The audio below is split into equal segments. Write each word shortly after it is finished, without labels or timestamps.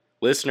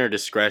Listener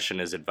discretion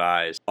is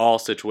advised. All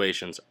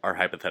situations are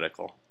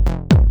hypothetical.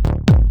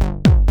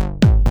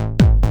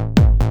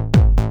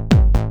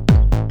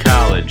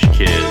 College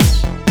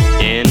Kids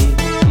in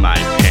my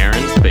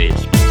parents'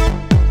 basement.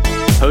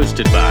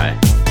 Hosted by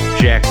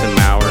Jackson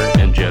Maurer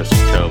and Joseph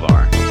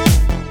Tovar.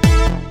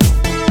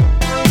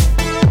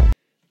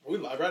 Are we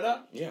live right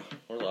now? Yeah,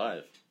 we're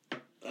live.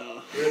 You're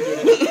gonna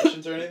do any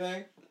questions or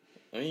anything?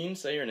 I mean, you can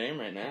say your name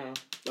right now.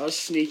 That was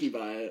sneaky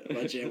by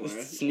Jamar.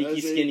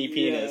 Sneaky skinny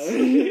penis.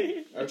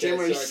 Yeah. Okay,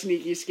 Jamar's so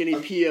sneaky skinny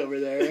pee over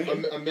there.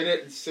 a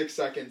minute and 6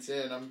 seconds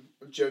in, I'm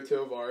Joe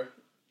Tovar,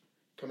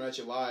 coming at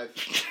you live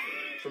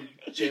from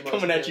Jamar's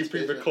Coming at you parents' basement.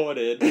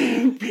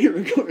 pre-recorded.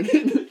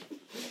 Pre-recorded.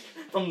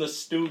 From the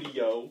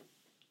studio.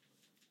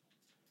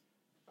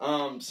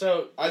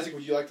 So, Isaac,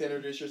 would you like to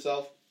introduce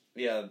yourself?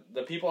 yeah,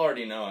 the people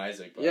already know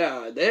Isaac. But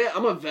Yeah,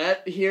 I'm a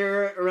vet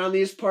here around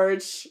these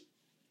parts.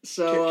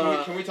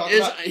 So, Can we talk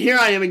about... here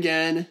I am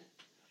again.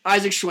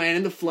 Isaac Schwan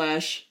in the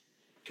flesh.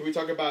 Can we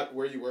talk about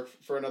where you work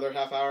for another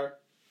half hour?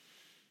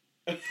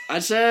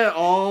 I'd say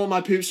all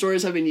my poop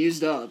stories have been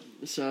used up,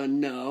 so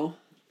no.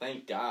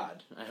 Thank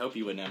God. I hope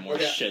you wouldn't have more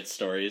Okay. shit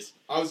stories.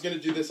 I was going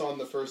to do this on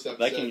the first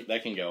episode.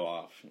 That can go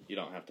off. You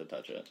don't have to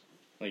touch it.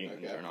 Like, you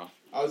can turn off.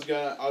 I was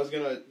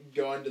gonna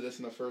go into this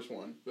in the first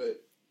one,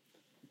 but...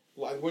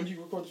 When did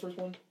you record the first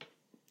one?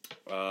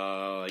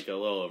 Like a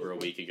little over a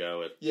week ago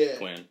with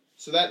Quinn.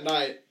 So that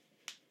night,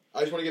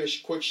 I just want to give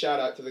a quick shout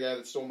out to the guy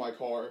that stole my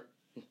car.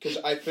 Because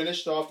I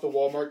finished off the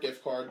Walmart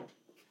gift card.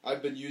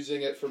 I've been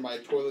using it for my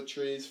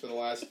toiletries for the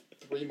last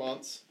 3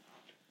 months.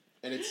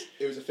 And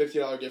it was a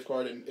 $50 gift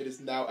card, and it is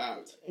now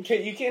out.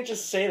 Okay, you can't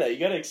just say that. You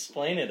gotta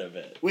explain it a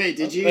bit. Wait,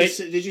 did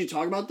you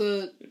talk about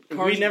the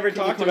car? We never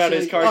talked about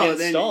his car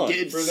getting stolen.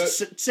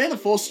 Say the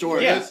full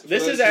story. Yeah,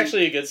 this is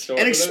actually a good story.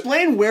 And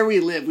explain where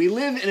we live. We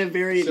live in a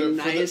very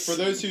nice for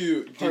those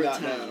who do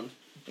not know,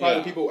 probably Yeah.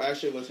 the people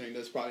actually listening to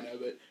this probably know,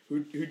 but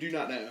who do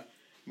not know,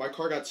 my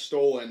car got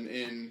stolen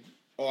in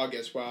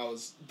August while I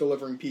was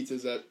delivering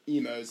pizzas at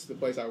Emo's, the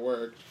place I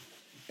work.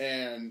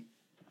 And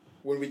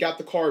when we got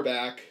the car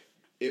back,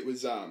 it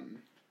was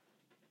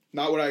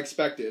not what I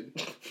expected.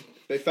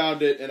 They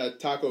found it in a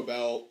Taco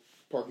Bell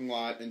parking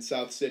lot in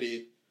South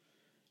City,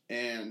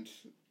 and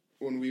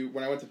when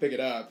I went to pick it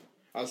up,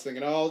 I was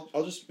thinking,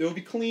 it'll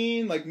be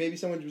clean, like maybe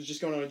someone was just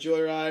going on a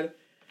joyride.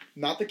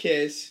 Not the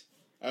case.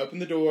 I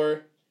opened the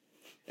door,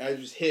 and I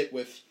was just hit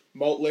with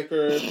malt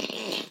liquor,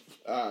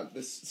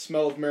 the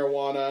smell of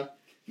marijuana,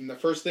 and the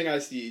first thing I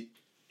see,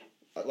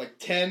 like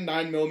 10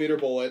 9mm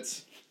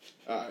bullets,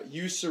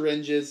 used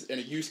syringes, and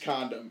a used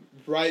condom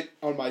right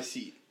on my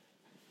seat.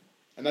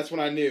 And that's when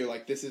I knew,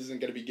 like, this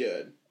isn't going to be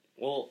good.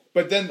 Well,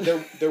 but then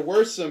there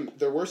were some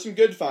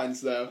good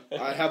finds though.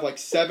 I have like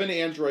 7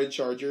 Android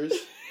chargers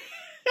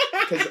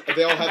because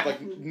they all have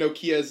like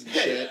Nokias and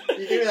shit.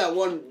 You gave me that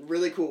one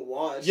really cool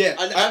watch. Yeah,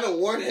 I haven't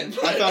worn it.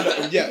 I found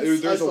it. Yeah,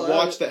 there's a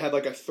watch that had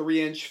like a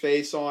 3-inch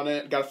face on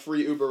it. Got a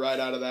free Uber ride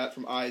out of that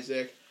from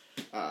Isaac.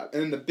 And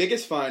then the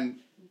biggest find,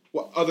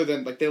 other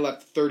than like they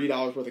left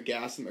 $30 worth of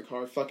gas in the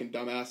car, fucking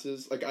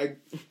dumbasses. Like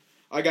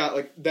I got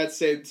like that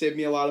saved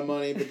me a lot of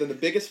money. But then the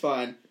biggest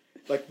find,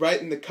 like right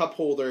in the cup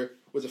holder,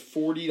 was a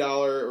 $40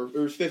 or it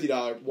was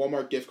 $50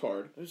 Walmart gift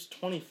card. it was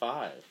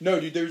 $25. No,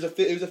 dude, it was a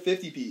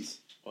 50 piece.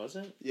 Was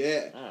it?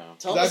 Yeah. Oh.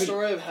 Tell the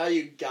story of how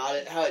you got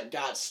it, how it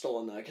got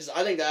stolen, though, because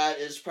I think that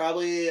is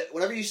probably.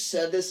 Whenever you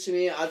said this to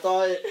me, I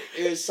thought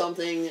it was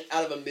something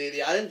out of a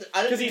movie. I didn't.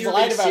 Because think he's you were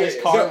lied being about his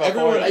serious. car No, before.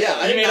 everyone- yeah,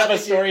 I he did made not up a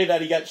think story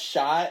that he got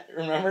shot.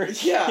 Remember?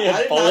 Yeah, he had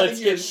I did not bullets think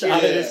you were get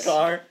shot in his serious.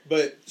 car.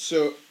 But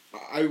so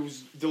I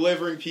was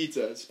delivering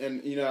pizzas,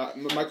 and you know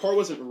my car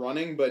wasn't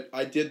running, but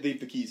I did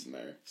leave the keys in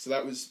there, so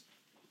that was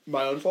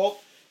my own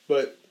fault.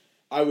 But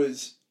I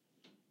was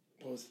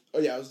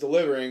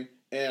delivering,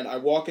 and I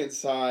walk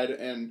inside,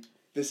 and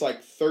this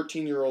like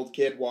 13-year-old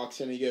kid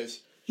walks in, and he goes,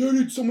 "Yo,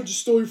 dude, someone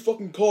just stole your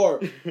fucking car."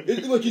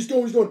 Like he's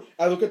going.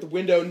 I look at the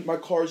window, and my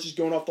car's just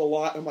going off the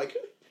lot. I'm like,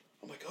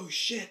 oh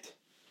shit.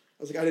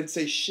 I was like, I didn't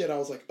say shit. I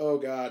was like, oh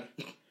god.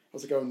 I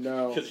was like, oh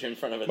no. Because you're in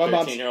front of a My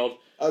mom's- 13-year-old.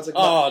 I was like,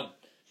 Oh,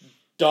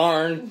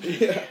 darn.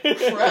 yeah.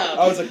 Crap.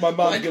 I was like, my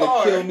mom's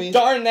gonna kill me.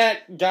 Darn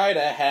that guy to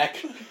heck.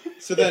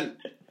 So then,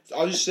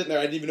 I was just sitting there,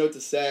 I didn't even know what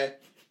to say,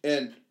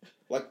 and,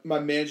 like, my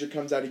manager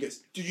comes out, he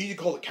goes, "Dude, you need to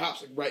call the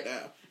cops, like, right now."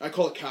 And I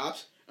call the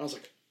cops, and I was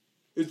like,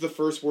 it was the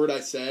first word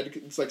I said,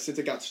 it's like, since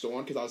it got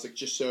stolen, because I was, like,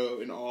 just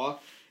so in awe,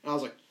 and I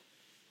was like,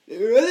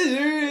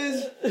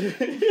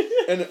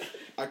 and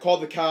I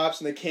called the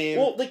cops, and they came.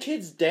 Well, the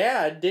kid's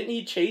dad, didn't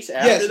he chase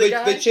after the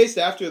guy? They chased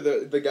after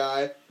the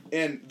guy,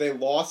 and they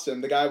lost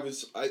him. The guy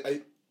was, I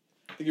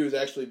think it was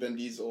actually Vin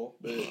Diesel,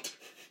 but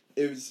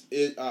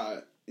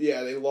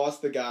yeah, they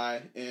lost the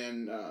guy,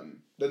 and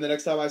then the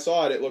next time I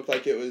saw it, it looked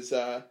like it was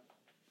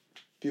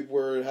people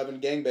were having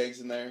gangbangs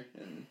in there.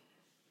 And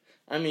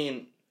I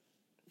mean,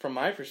 from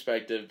my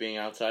perspective, being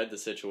outside the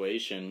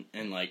situation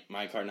and like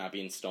my car not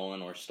being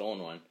stolen or stolen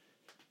one,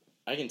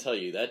 I can tell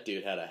you that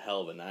dude had a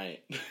hell of a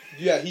night.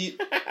 Yeah, he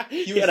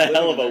had a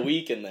hell of a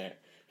week in there.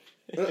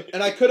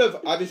 And I could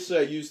have, obviously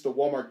I used the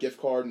Walmart gift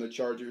card and the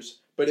chargers,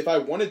 But if I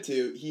wanted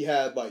to, he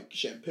had like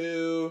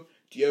shampoo,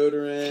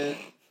 deodorant.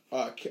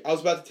 I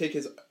was about to take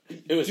his.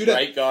 It was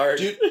right guard.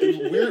 Dude,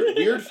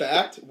 weird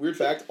fact.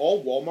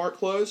 All Walmart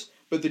clothes,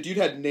 but the dude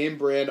had name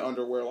brand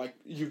underwear like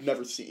you've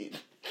never seen.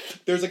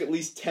 There's like at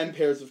least 10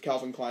 pairs of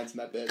Calvin Kleins in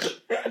that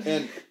bitch,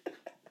 and.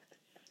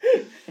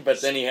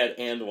 But then he had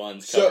and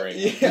ones covering.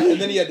 Yeah,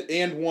 and then he had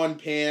and one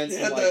pants.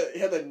 He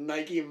had the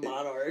Nike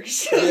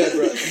Monarchs. Yeah,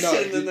 bro. No,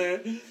 sitting in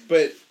there.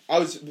 But I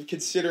was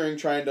considering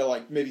trying to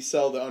like maybe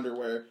sell the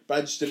underwear, but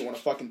I just didn't want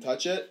to fucking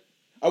touch it.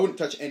 I wouldn't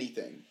touch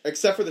anything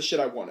except for the shit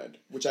I wanted,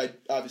 which I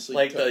obviously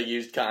like the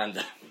used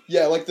condom.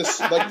 Yeah, like the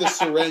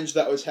syringe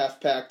that was half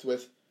packed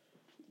with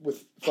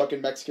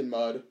fucking Mexican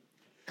mud.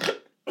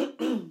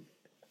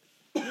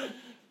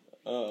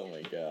 Oh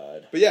my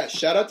god. But yeah,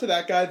 shout out to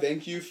that guy.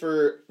 Thank you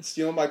for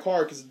stealing my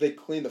car because they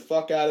cleaned the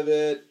fuck out of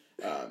it.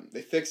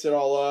 They fixed it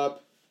all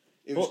up.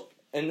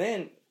 And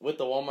then with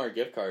the Walmart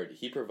gift card,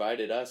 he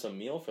provided us a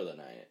meal for the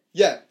night.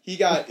 Yeah, he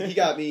got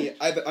me.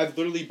 I've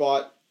literally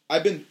bought.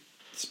 I've been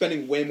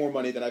spending way more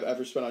money than I've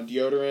ever spent on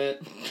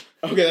deodorant.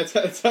 Okay,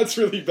 that's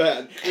really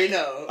bad. We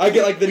know. I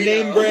get like the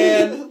name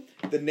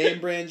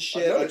brand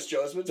shit.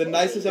 Like, the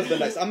nicest of the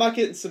nice. I'm not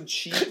getting some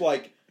cheap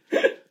like.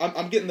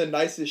 I'm getting the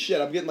nicest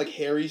shit. I'm getting like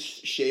Harry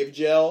shave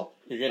gel.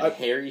 You're getting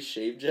Harry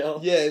shave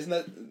gel? Yeah,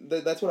 isn't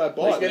that's what I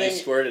bought. Like when you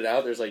squirt it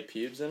out, there's like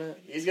pubes in it?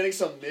 He's getting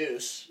some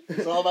mousse.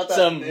 It's all about that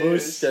some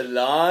mousse de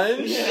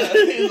lange? Yeah,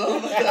 he's all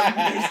about that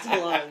mousse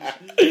de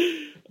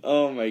lange.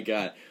 Oh my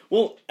god.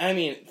 Well, I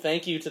mean,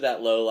 thank you to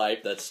that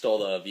lowlife that stole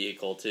the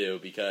vehicle too,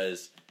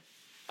 because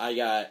I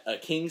got a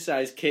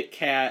king-size Kit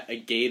Kat,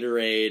 a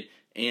Gatorade,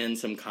 and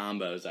some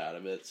combos out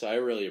of it, so I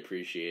really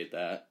appreciate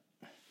that.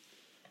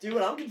 Dude,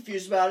 what I'm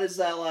confused about is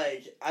that,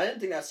 like, I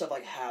didn't think that stuff,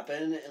 like,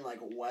 happened in, like,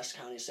 West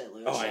County, St.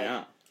 Louis. Oh, like, I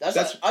know.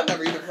 I've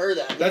never even heard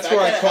that. That's where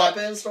I caught...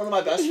 happens to one of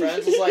my best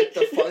friends is, like,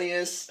 the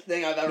funniest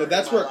thing I've ever heard.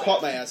 That's where it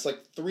caught my ass.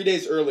 Like, 3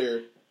 days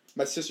earlier,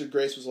 my sister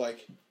Grace was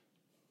like,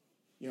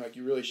 you know, like,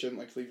 you really shouldn't,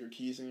 like, leave your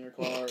keys in your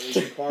car or leave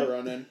your car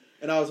running.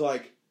 And I was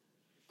like,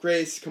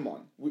 Grace, come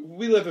on.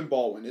 We live in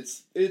Baldwin.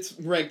 It's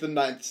ranked the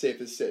 9th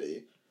safest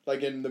city,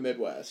 like, in the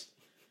Midwest.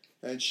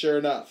 And sure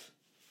enough,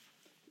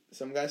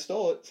 some guy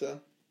stole it,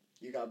 so...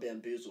 You got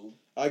bamboozled.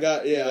 I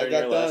got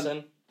done.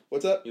 Lesson?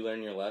 What's up? You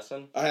learned your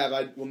lesson? I have.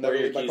 I will never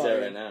leave my car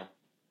right now.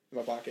 In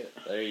my pocket.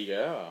 There you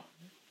go.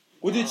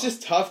 Well, dude, it's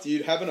just tough,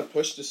 dude. Having a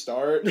push to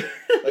start,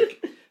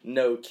 like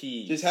no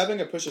keys. Just having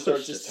a push to start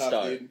is just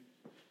tough, dude.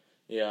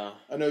 Yeah.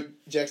 I know,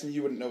 Jackson.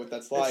 You wouldn't know what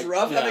that's like. It's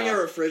rough having a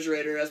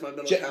refrigerator as my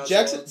middle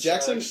console.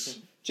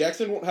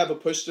 Jackson won't have a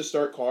push to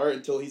start car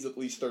until he's at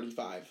least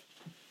 35.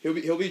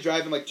 He'll be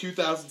driving like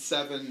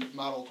 2007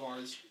 model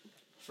cars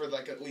for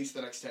like at least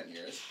the next 10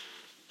 years.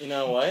 You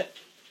know what?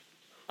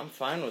 I'm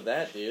fine with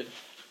that, dude.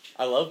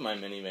 I love my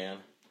minivan.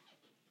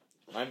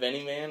 My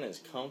minivan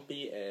is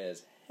comfy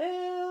as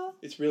hell.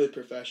 It's really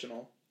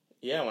professional.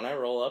 Yeah, when I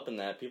roll up in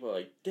that, people are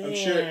like, damn. I'm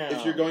sure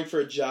if you're going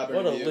for a job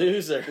interview... What a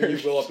loser. And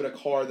you roll up in a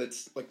car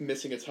that's like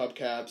missing its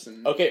hubcaps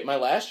and... Okay, my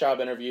last job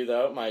interview,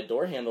 though, my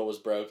door handle was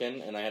broken,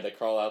 and I had to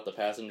crawl out the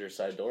passenger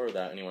side door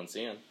without anyone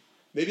seeing.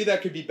 Maybe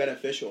that could be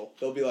beneficial.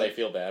 They'll be like... They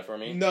feel bad for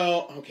me?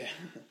 No, okay.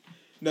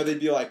 No,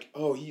 they'd be like,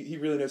 oh, he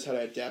really knows how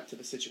to adapt to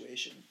the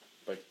situation.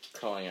 By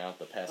crawling out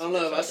the passenger I don't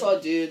know, if I side saw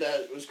a dude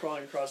that was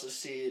crawling across the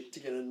seat to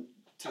get into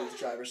his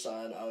driver's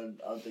side, I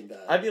would think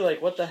that. I'd be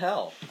like, what the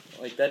hell?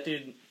 Like, that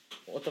dude,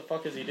 what the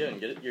fuck is he doing?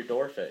 Get your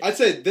door fixed. I'd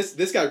say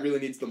this guy really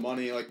needs the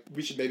money. Like,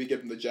 we should maybe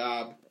give him the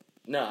job.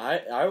 No,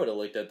 I would have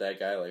looked at that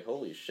guy like,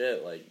 holy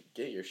shit, like,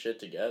 get your shit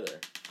together.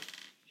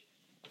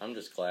 I'm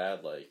just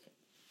glad, like,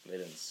 they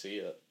didn't see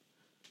it.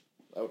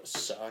 That would have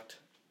sucked.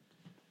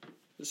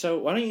 So,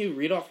 why don't you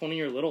read off one of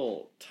your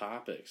little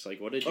topics?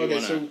 Like, what did you want to...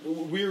 Okay,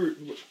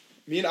 so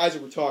me and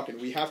Isaac were talking.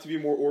 We have to be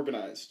more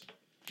organized.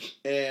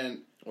 And...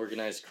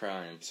 Organized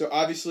crime. So,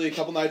 obviously, a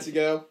couple nights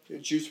ago,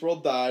 Juice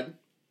WRLD died.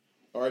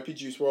 R.I.P.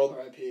 Juice WRLD.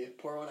 R.I.P.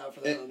 Pour one out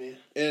for the homie.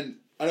 And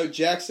I know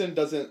Jackson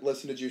doesn't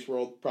listen to Juice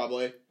WRLD,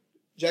 probably.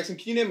 Jackson,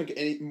 can you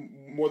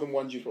name more than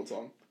one Juice WRLD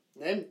song?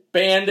 Name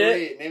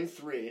Bandit. Name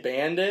three.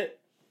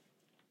 Bandit.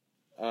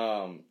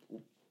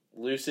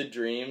 Lucid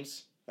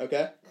Dreams.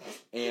 Okay.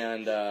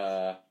 And,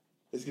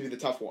 This is going to be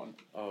the tough one.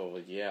 Oh,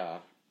 yeah.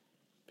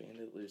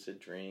 Bandit, Lucid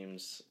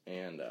Dreams,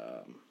 and,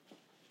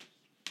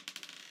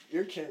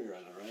 You're kidding me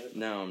right now, right?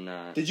 No, I'm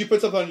not. Did you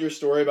put something on your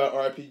story about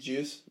R.I.P.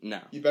 Juice? No.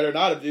 You better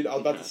not have, dude. I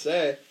was about to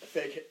say.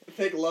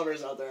 Fake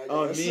lovers out there, I guess.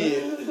 Oh,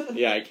 me.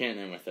 Yeah, I can't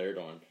name a third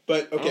one.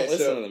 But, okay, I don't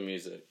listen to the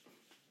music.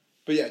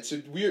 But, yeah,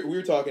 so we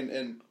were talking,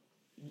 and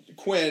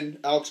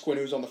Alex Quinn,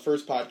 who was on the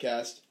first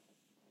podcast,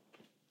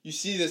 you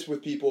see this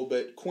with people,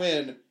 but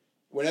Quinn...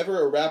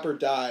 Whenever a rapper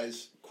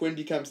dies, Quinn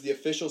becomes the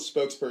official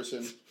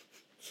spokesperson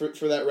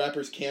for that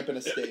rapper's camp and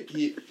estate.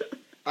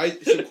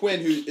 So Quinn,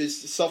 who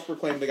is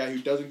self-proclaimed the guy who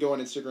doesn't go on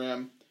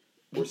Instagram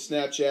or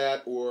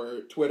Snapchat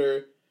or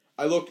Twitter,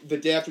 I look the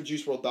day after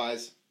Juice WRLD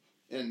dies,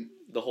 and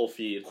the whole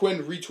feed.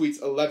 Quinn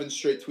retweets 11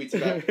 straight tweets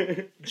about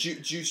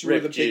Juice. You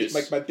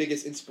were my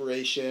biggest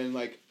inspiration,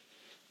 like.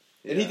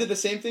 And he did the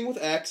same thing with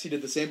X. He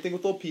did the same thing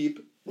with Lil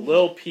Peep.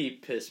 Lil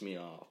Peep pissed me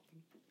off.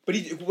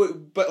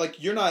 But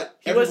like you're not.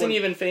 He wasn't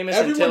even famous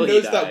until he died.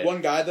 Everyone knows that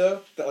one guy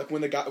though. That like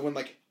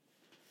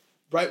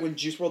right when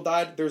Juice WRLD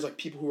died, there was like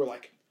people who were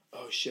like,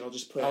 "Oh shit, I'll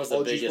just play all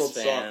Juice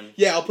WRLD songs."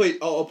 Yeah, I'll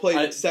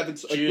play 7.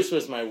 Juice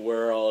was my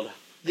world.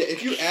 Yeah,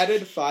 if you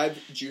added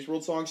 5 Juice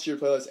WRLD songs to your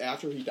playlist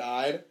after he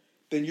died,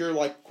 then you're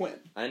like Quinn.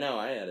 I know,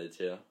 I added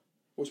 2.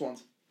 Which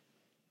ones?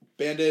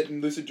 Bandit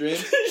and Lucid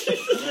Dreams.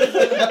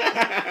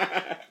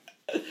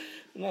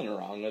 Nothing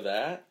wrong with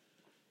that.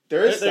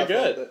 They're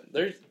good.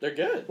 They're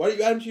good. Why do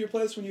you add them to your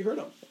playlist when you heard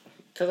them?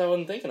 Because I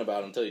wasn't thinking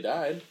about him until he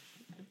died.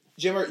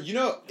 Jimmer,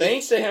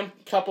 thanks to him,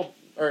 popping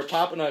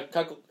a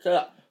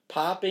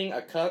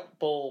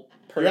couple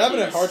perkies. You're having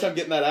a hard time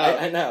getting that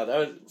out. I know. That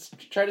was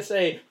try to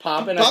say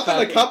popping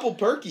a couple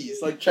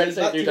perkies. Like try to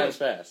say it 3 times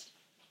fast.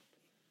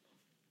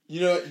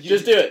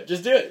 Just do it.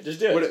 Just do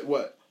it.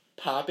 What?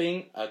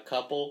 Popping a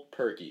couple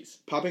perkies.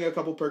 Popping a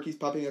couple perkies.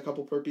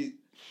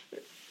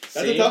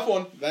 That's a tough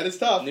one. That is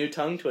tough. New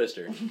tongue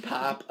twister.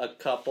 Pop a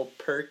couple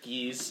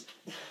perkies.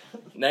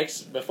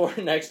 Before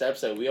next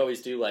episode, we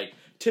always do like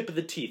tip of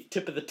the teeth,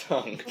 tip of the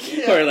tongue,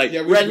 or like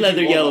red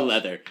leather, yellow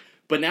leather.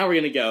 But now we're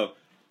gonna go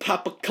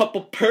pop a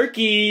couple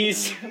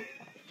perkies.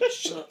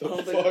 Shut the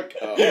fuck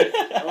up.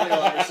 I'm not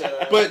gonna say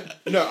that. But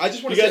no, I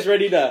just want to. You guys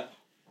ready to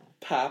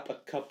pop a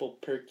couple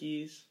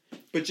perkies?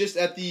 But just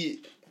I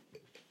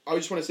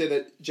just want to say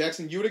that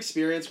Jackson, you would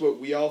experience what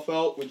we all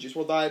felt when Juice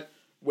WRLD died.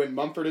 When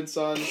Mumford &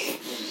 Sons.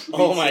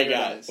 Oh my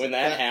god! When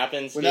that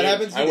happens,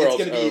 it's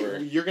gonna over.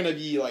 You're gonna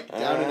be like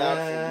down and out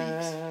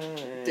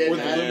for weeks.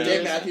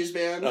 Dave Matthews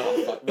Band.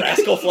 Oh, fuck.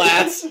 Rascal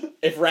Flatts.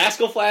 If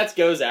Rascal Flatts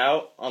goes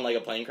out on like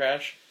a plane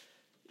crash,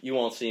 you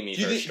won't see me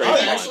for a straight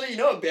month. Actually, you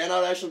know what band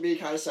I'd actually be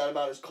kind of sad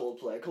about is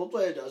Coldplay.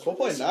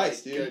 Coldplay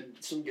nice,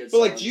 dude. Some good.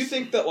 But like, do you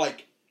think that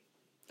like?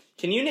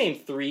 Can you name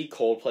 3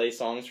 Coldplay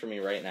songs for me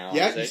right now?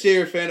 Yeah, you say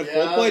you're a fan of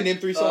Coldplay. Name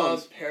 3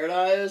 songs.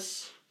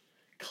 Paradise,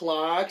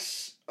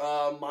 Clocks.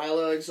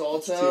 Milo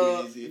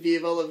Exalta,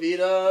 Viva La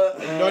Vida.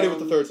 I have no idea what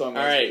the 3rd song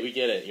was. Alright, we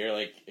get it. You're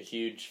like a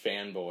huge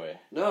fanboy.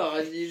 No,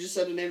 you just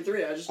said to name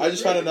 3. I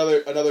just found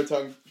another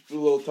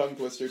little tongue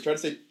twister. Try to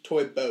say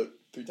toy boat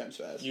 3 times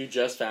fast. You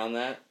just found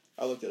that?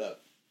 I looked it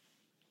up.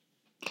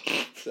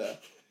 So,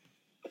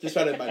 just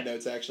found it in my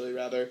notes actually,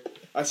 rather.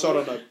 I saw it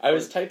on the... I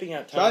was typing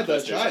out tongue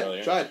twisters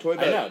earlier. Try it, toy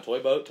boat. I know,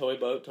 toy boat.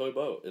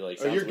 It like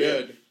sounds you're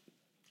weird. Good.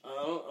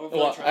 I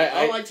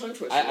don't like tongue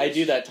twisters. I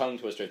do that tongue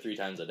twister 3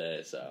 times a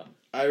day, so...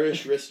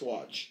 Irish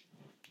wristwatch.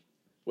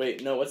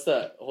 Wait, no, what's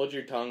the... Hold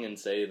your tongue and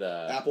say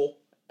the... Apple.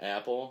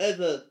 Apple?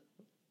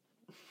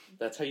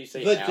 That's how you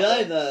say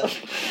vagina. Apple.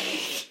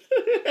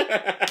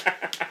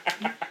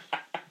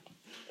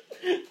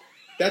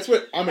 That's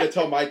what I'm going to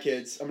tell my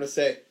kids. I'm going to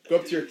say, go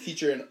up to your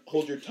teacher and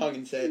hold your tongue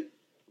and say,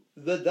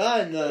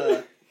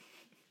 vagina.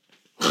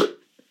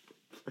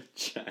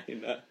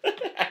 Vagina.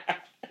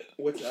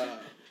 What's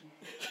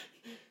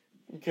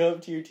Go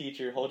up to your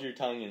teacher, hold your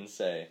tongue, and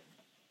say,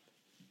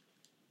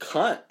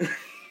 cunt.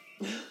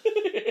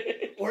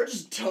 Or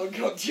just don't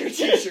go up to your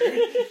teacher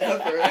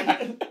ever.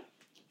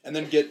 And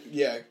then get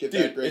Dude,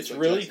 that grade. It's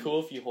really Jackson.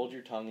 Cool if you hold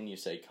your tongue and you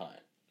say cunt.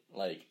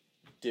 Like,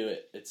 do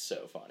it. It's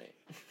so funny.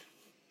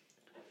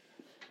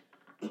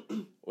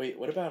 Wait,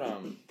 what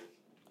about,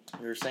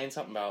 we were saying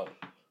something about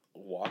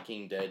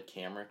Walking Dead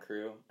camera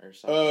crew or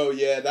something? Oh,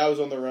 yeah, that was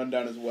on the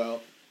rundown as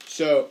well.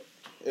 So...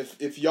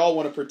 If y'all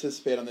want to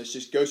participate on this,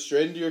 just go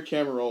straight into your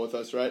camera roll with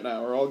us right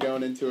now. We're all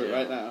going into it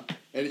right now.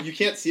 And you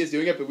can't see us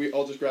doing it, but we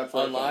all just grab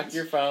 4 Unlock phones.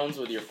 your phones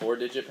with your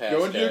 4-digit passcode.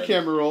 Go into your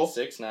camera roll.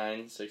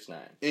 6969.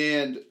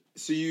 And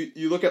so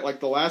you look at like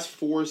the last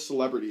 4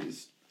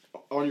 celebrities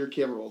on your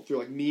camera roll through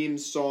like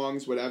memes,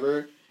 songs,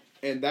 whatever.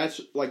 And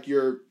that's like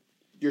your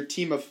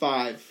team of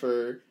 5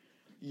 for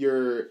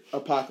your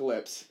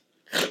apocalypse.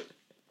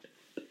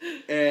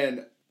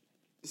 And...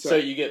 So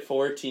you get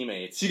 4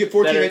 teammates. So you get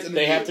 4 teammates, and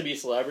they have to be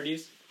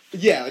celebrities.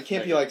 Yeah, it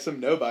can't be like some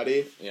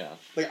nobody. Yeah.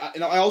 Like,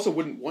 I also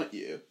wouldn't want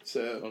you.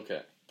 So.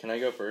 Okay, can I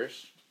go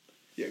first?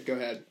 Yeah, go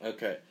ahead.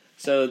 Okay,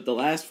 so the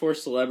last 4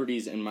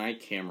 celebrities in my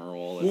camera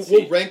roll.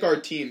 We'll rank our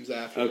teams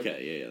after.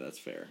 Okay, yeah, that's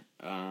fair.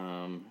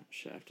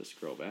 Should I have to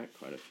scroll back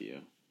quite a few?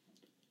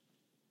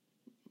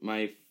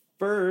 My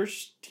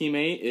first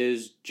teammate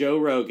is Joe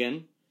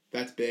Rogan.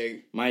 That's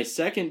big. My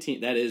second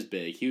that is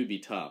big. He would be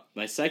tough.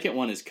 My second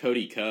one is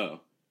Cody Ko.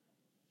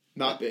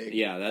 Not big.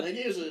 Yeah, that. I think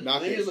he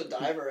was a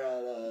diver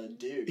at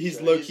Duke. He's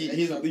so low key.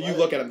 You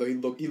look at him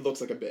though. He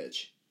looks like a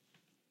bitch.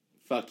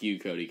 Fuck you,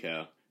 Cody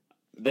Ko.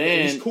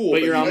 Then he's cool,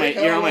 but you're on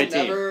my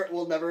team.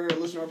 We'll never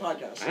listen to our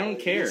podcast. So I don't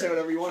care. You can say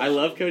whatever you want. I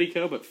love Cody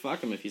Ko, but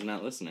fuck him if he's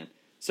not listening.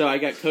 So I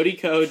got Cody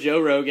Ko,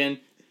 Joe Rogan,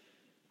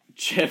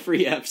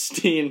 Jeffrey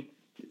Epstein.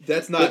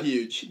 That's not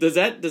huge. Does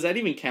that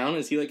even count?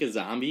 Is he like a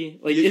zombie?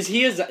 Like is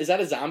that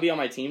a zombie on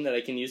my team that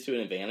I can use to an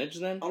advantage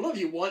then? I don't know if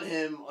you want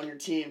him on your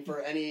team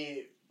for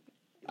any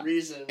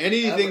reason.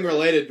 Anything ever.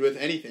 Related with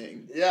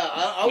anything. Yeah,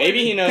 I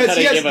maybe he knows how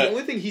to give the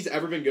only thing he's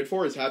ever been good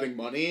for is having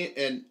money,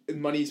 and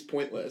money's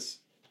pointless.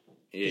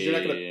 you're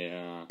not gonna.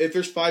 Yeah. If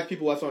there's 5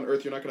 people left on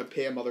Earth, you're not gonna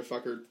pay a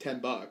motherfucker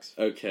 $10.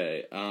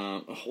 Okay.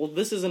 Well,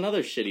 this is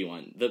another shitty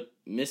one. The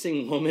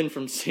missing woman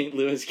from St.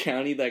 Louis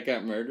County that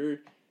got murdered.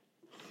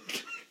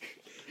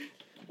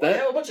 They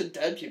have a bunch of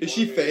dead people. Is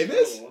she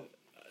famous?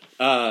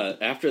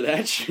 After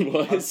that, she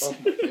was. Oh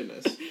my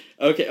goodness.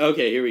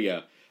 Okay, here we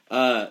go.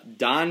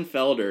 Don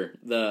Felder,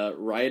 the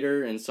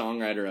writer and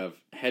songwriter of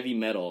Heavy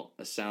Metal,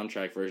 a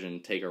soundtrack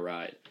version, Take a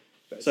Ride.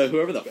 So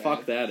whoever the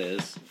fuck that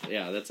is,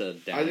 yeah, that's a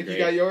downgrade. I think you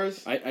got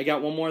yours? I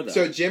got one more, though.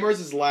 So J-Mars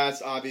is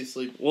last,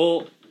 obviously.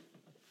 Well,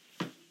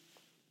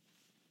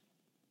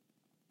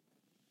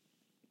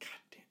 God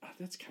damn,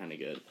 that's kind of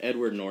good.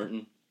 Edward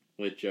Norton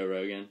with Joe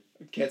Rogan.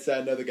 Can't say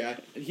another guy.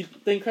 The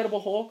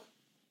Incredible Hulk.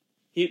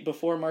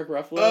 Before Mark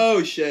Ruffalo.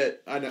 Oh,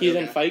 shit. I know. He's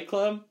in Fight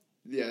Club.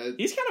 Yeah.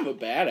 He's kind of a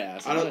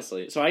badass,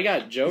 honestly. So I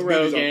got Joe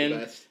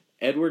Rogan,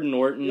 Edward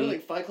Norton. You don't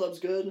think Fight Club's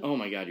good? Oh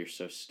my god, you're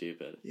so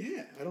stupid.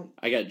 Yeah,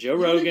 I got Joe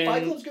Rogan.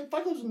 Fight Club's good.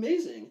 Fight Club's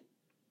amazing.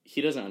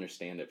 He doesn't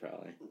understand it,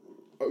 probably.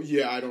 Oh,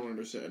 yeah, I don't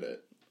understand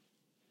it.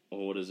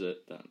 Well, what is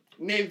it then?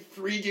 Name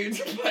 3 dudes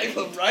in Fight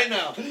Club right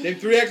now. Name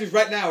 3 actors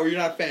right now where you're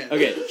not a fan.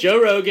 Okay,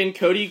 Joe Rogan,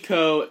 Cody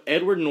Ko,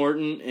 Edward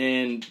Norton,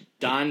 and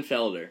Don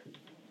Felder.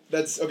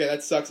 That's okay.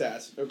 That sucks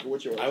ass. Okay,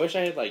 what's yours? I wish I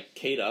had like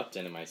Kate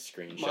Upton in my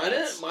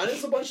screenshots. Mine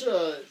is a bunch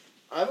of.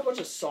 I have a bunch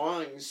of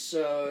songs.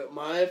 So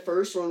my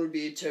first one would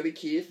be Toby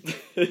Keith,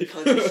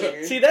 country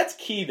singer. See, that's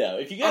key though.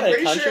 If you got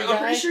a country guy, I'm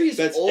pretty sure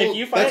he's old. If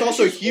you find that's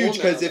also huge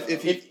because now,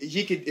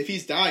 if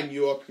he's dying,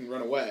 you all can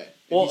run away.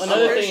 Well,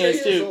 another thing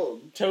is too,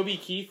 old. Toby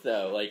Keith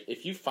though. Like,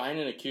 if you find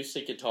an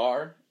acoustic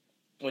guitar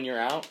when you're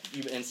out,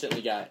 you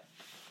instantly got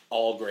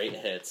all great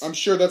hits. I'm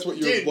sure that's what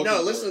you're looking for. Dude,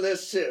 no, listen to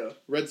this too.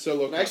 Red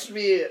Solo. Next would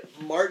be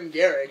Martin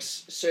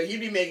Garrix. So he'd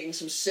be making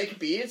some sick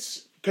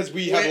beats. Because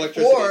we have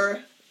electricity.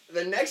 Or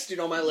the next dude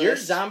on my list. Your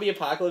zombie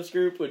apocalypse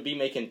group would be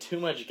making too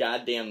much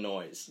goddamn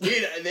noise.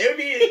 Dude, they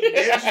would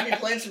just be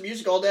playing some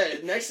music all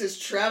day. Next is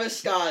Travis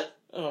Scott.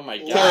 Oh my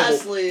god.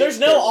 Lastly, there's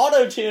no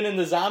auto-tune in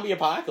the zombie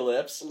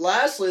apocalypse.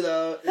 Lastly,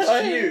 though,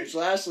 it's huge.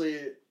 Lastly,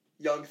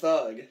 Young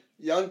Thug.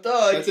 Young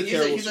Thug. That's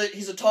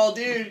he's a tall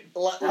dude.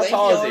 How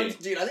tall is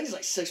he? Dude, I think he's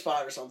like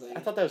 6'5" or something. I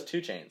thought that was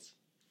 2 Chainz.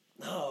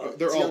 No,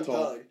 they're all Young tall.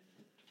 Thug.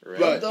 Really?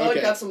 But Young Thug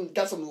okay.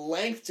 got some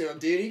length to him,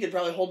 dude. He could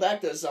probably hold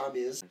back those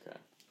zombies. Okay.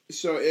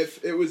 So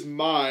if it was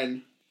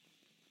mine,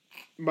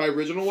 my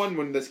original one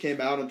when this came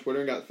out on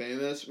Twitter and got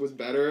famous was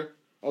better.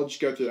 I'll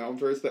just go through that one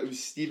first. That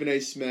was Stephen A.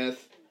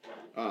 Smith,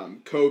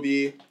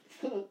 Kobe,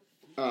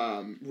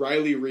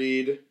 Riley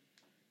Reid,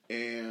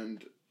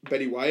 and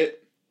Betty White.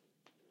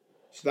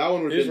 So that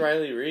one would be. Who's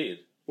Riley Reid?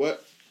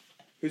 What?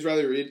 Who's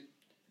Riley Reid?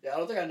 Yeah, I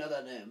don't think I know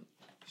that name.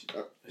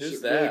 Who's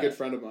she's that? a really good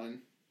friend of mine.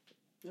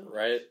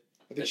 Right?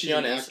 I think Is she's she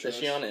on an Is actress.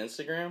 she on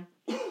Instagram?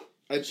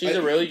 She's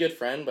a really good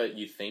friend, but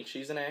you think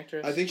she's an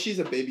actress? I think she's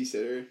a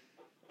babysitter.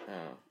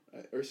 Oh.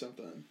 Or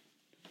something.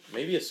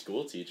 Maybe a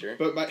school teacher.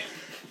 But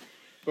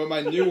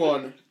my new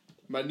one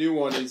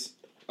is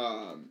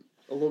a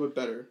little bit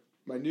better.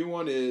 My new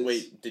one is.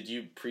 Wait, did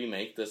you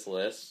pre-make this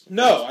list?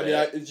 No, I mean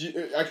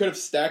I could have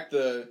stacked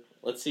the.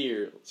 Let's see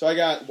your. So I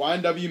got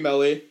YNW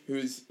Melly,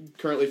 who's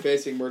currently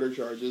facing murder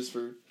charges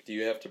for. Do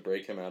you have to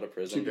break him out of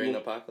prison during the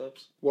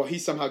apocalypse? Well, he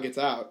somehow gets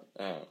out.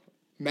 Oh,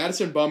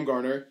 Madison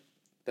Bumgarner.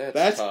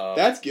 that's tough.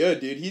 That's good,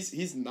 dude.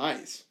 He's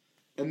nice.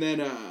 And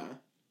then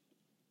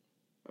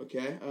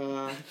okay.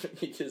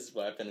 His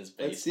weapon is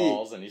Let's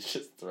baseballs, and he's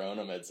just throwing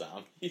them at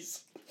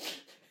zombies.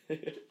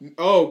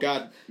 Oh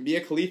God,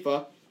 Mia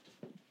Khalifa.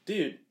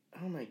 Dude,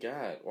 oh my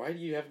god, why do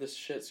you have this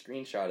shit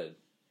screenshotted?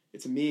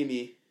 It's a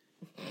Mimi.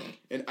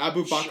 And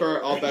Abu Bakr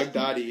Sure.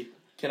 al-Baghdadi.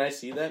 Can I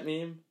see that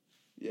meme?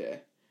 Yeah.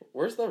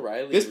 Where's the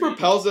Riley? This Reid?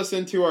 propels us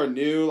into our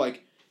new it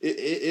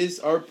is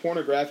our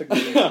pornographic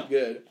meme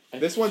good.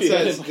 This one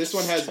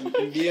has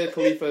Mia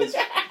Khalifa's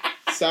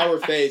sour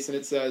face, and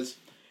it says,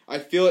 "I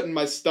feel it in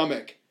my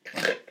stomach,"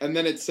 and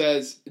then it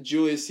says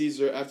Julius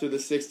Caesar after the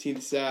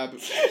 16th Sab,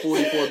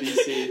 44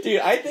 BC.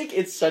 Dude, I think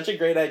it's such a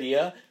great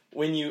idea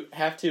when you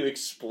have to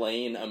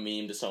explain a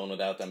meme to someone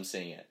without them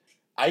seeing it.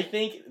 I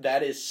think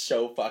that is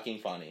so fucking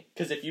funny.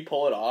 Because if you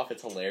pull it off,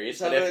 it's hilarious.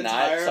 But if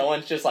not,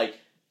 someone's just like,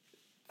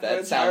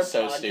 that sounds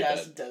so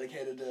stupid.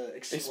 Dedicated to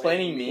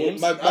explaining memes?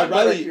 My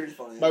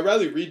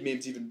Riley Reid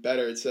meme's even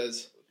better. It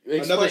says,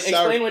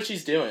 explain what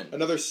she's doing.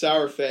 Another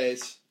sour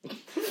face.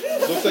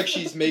 Looks like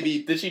she's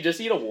maybe... Did she just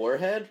eat a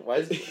warhead? Why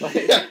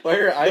are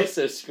her eyes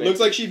so squinty? Looks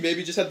like she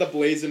maybe just had the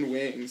blazing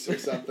wings or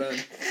something.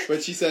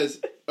 But she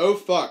says, "Oh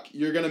fuck,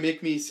 you're gonna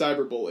make me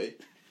cyberbully."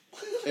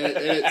 And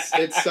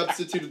it's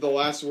substituted the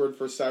last word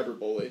for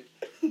cyberbully.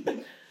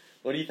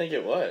 What do you think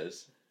it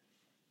was?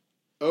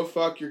 Oh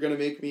fuck, you're gonna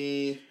make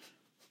me...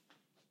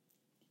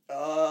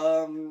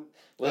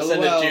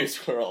 Listen to Juice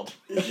WRLD.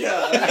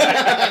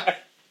 Yeah.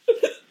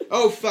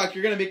 Oh fuck,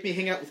 you're gonna make me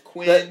hang out with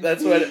Quinn.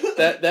 That's what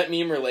that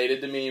meme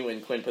related to me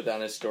when Quinn put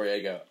down his story.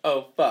 I go,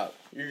 "Oh fuck,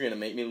 you're gonna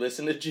make me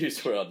listen to Juice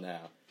WRLD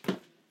now."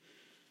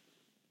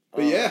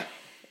 But yeah,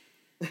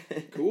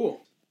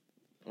 cool.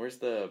 Where's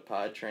the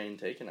pod train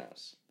taking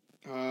us?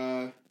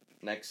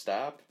 Next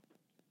stop.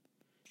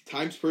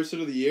 Times Person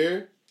of the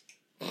Year.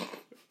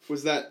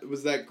 Was that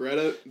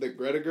Greta, the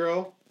Greta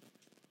girl?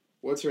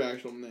 What's her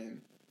actual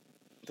name?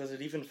 Does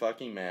it even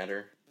fucking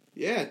matter?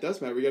 Yeah, it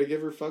does matter. We gotta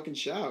give her fucking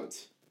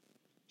shouts.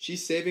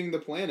 She's saving the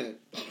planet.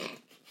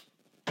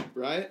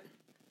 Right?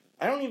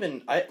 I don't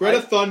even... Greta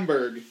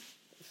Thunberg.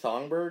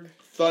 Thunberg?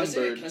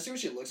 Thunberg. Can I see what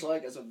she looks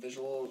like as a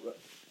visual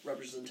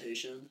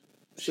representation?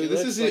 So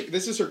this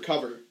is her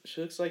cover.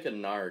 She looks like a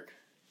narc.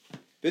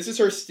 This is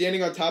her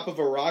standing on top of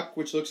a rock,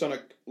 which looks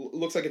like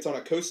it's on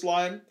a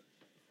coastline,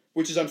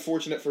 which is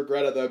unfortunate for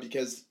Greta though,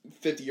 because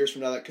 50 years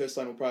from now that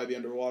coastline will probably be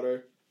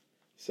underwater.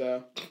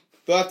 So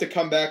they'll have to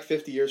come back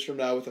 50 years from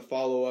now with a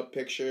follow-up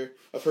picture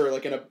of her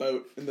like in a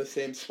boat in the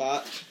same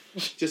spot,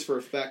 just for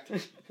effect.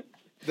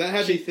 That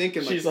had me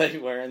thinking. She's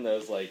like wearing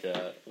those like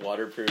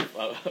waterproof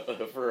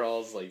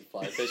overalls, like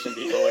fly fishing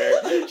people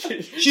wear.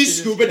 She's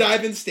scuba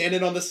diving,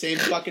 standing on the same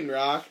fucking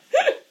rock.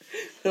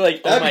 They're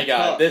like, oh That'd my be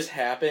god, tough. this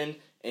happened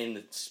in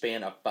the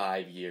span of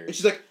 5 years. And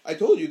she's like, I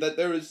told you that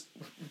there was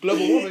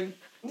global warming.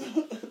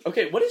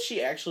 Okay, what is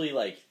she actually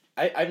like?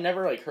 I've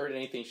never like heard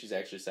anything she's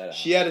actually said out.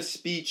 She had a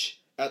speech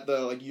at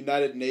the like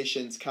United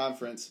Nations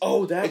conference.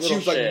 Oh, that and little she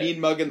was shit. like mean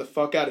mugging the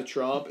fuck out of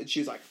Trump, and she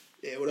was like,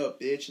 "Yeah, what up,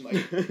 bitch?" And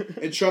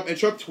like, and Trump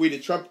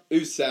tweeted. Trump, it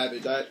was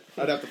savage. I'd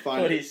have to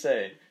find What'd it. he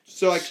say?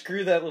 So like,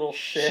 Screw that little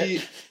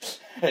shit.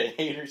 I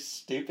hate her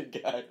stupid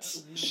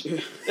guts.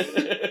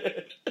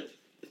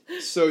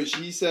 So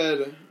she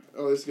said,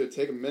 "Oh, this is gonna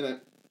take a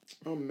minute."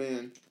 Oh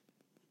man.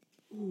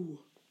 Ooh.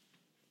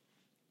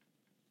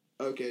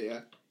 Okay, yeah.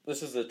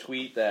 This is the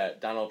tweet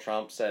that Donald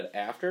Trump said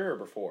after or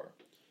before?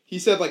 He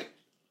said like,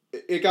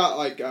 it got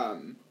like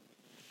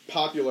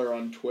popular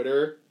on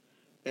Twitter,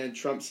 and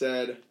Trump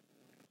said,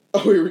 "Oh,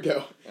 here we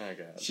go." Oh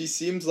god. She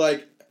seems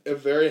like a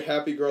very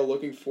happy girl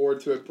looking forward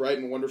to a bright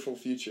and wonderful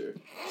future.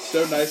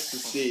 So nice to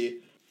see.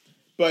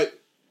 But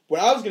what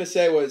I was going to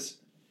say was,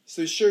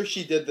 so sure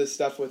she did this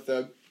stuff with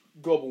the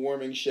global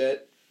warming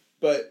shit,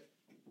 but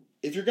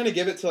if you're going to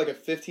give it to like a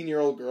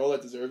 15-year-old girl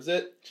that deserves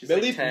it, She's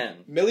like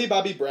 10. Millie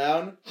Bobby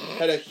Brown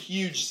had a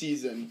huge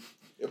season.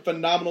 A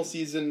phenomenal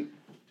season.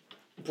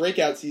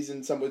 Breakout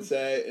season, some would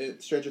say, in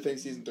Stranger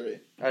Things Season 3.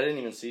 I didn't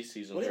even see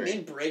season 3. What do you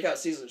mean breakout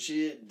season?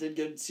 She did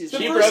good season.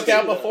 She The broke first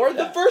out season- before The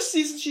that. first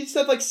season, she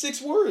said like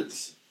 6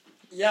 words.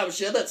 Yeah, but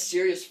she had that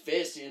serious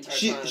face the entire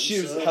time.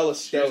 She was so- hella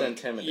She was stoic.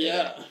 intimidating.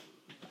 Yeah.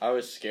 I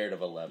was scared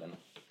of 11.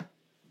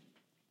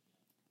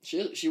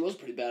 She was a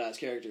pretty badass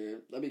character.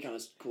 That'd be kind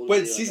of cool. To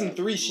But be season like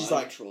a 3, she's mind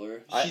like,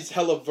 controller. she's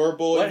hella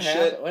verbal and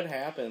shit. What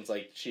happens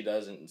like she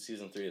does in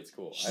season 3? It's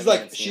cool. She's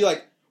like,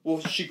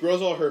 she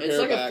grows all her It's hair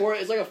like back.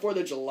 It's like a 4th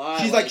of July.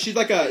 She's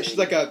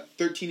like a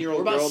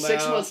 13-year-old We're girl about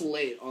 6 now. months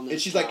late on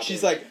this. And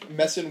she's like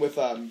messing with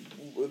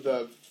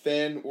the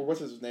Finn, or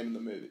what's his name in the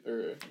movie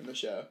or in the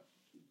show?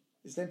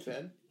 His name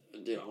Finn?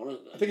 Dude,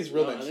 I think his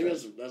real name's I think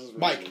Finn. that's his real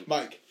Mike. name.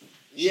 Mike.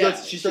 She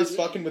starts she's-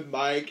 fucking with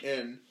Mike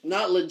and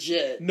Not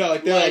legit. no,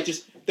 like they're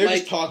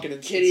just talking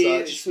and Kitty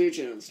such.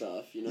 smooching and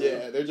stuff. You know.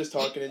 Yeah, they're just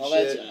talking and All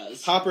that shit.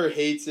 jazz. Hopper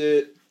hates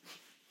it.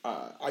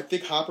 I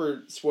think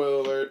Hopper. Spoiler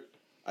alert.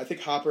 I think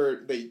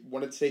Hopper. They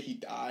wanted to say he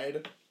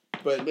died,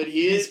 but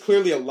he's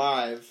clearly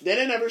alive. They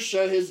didn't ever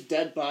show his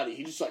dead body.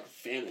 He just like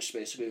vanished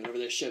basically whenever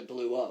this shit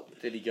blew up.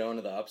 Did he go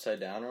into the upside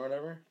down or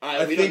whatever?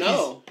 We don't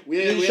know. We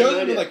They have showed no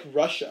him in idea. like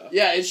Russia.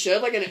 Yeah, it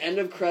showed like an end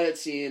of credit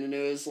scene, and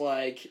it was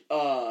like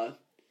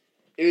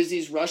it was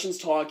these Russians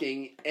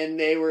talking, and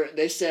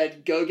they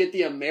said go get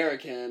the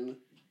American,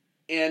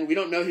 and we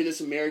don't know who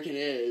this American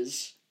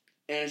is,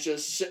 and it's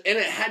just and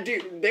it had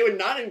to. They would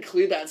not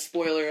include that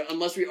spoiler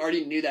unless we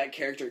already knew that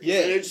character.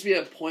 Yeah. Then it would just be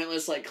a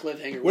pointless like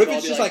cliffhanger. What if We'd all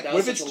it's be just like- that what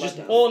was if such it's a just-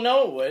 letdown. Well,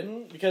 no, it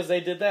wouldn't, because they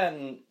did that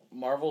in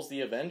Marvel's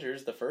The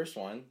Avengers, the first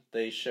one.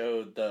 They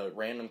showed the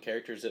random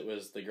characters. It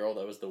was the girl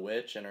that was the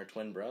witch and her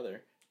twin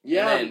brother.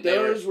 Yeah, And but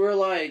then those were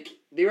like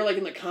they were like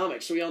in the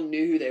comics, so we all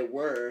knew who they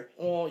were.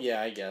 Well,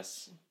 yeah, I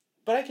guess.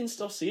 But I can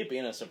still see it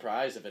being a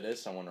surprise if it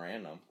is someone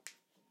random.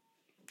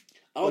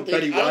 I don't Like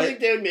Betty think I don't White? think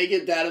they would make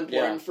it that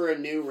important Yeah. for a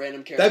new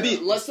random character, That'd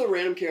be- unless the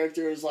random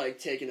character is like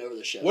taking over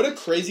the show. What a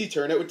crazy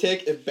turn it would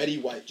take if Betty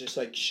White just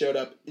like showed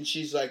up and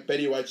she's like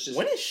Betty White's just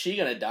When is she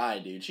gonna die,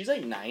 dude? She's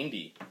like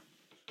 90.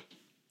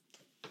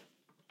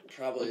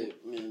 Probably,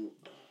 I mean,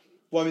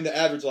 well, I mean the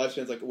average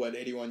lifespan's like what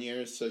 81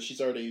 years, so she's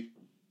already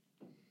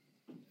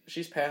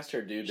She's past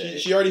her due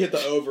date. she already hit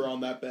the over on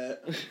that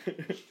bet.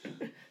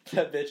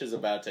 That bitch is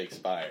about to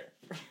expire.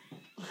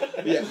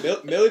 But yeah,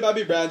 Millie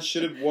Bobby Brown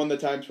should have won the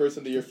Times Person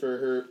of the Year for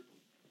her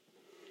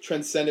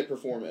transcendent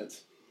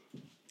performance.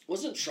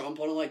 wasn't Trump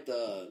one of like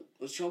the?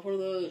 Was Trump one of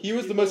the? He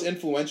was the people? most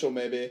influential,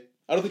 maybe.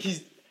 I don't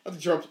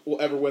think Trump will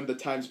ever win the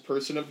Times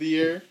Person of the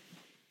Year.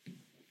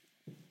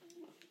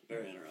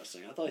 Very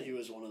interesting. I thought he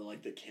was one of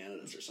like the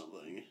candidates or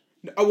something.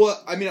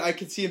 Well, I mean, I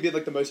could see him being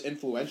like the most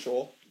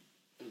influential.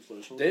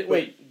 Influential.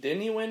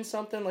 Didn't he win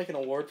something like an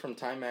award from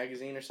Time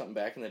Magazine or something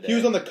back in the day? He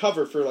was on the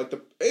cover for like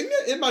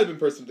it might have been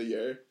Person of the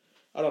Year.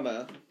 I don't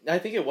know. I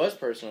think it was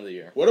Person of the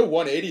Year. What a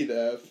 180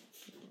 though.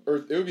 or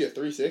it would be a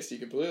 360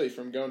 completely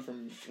from going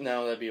from.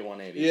 No, that'd be a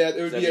 180. Yeah,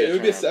 it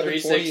would be a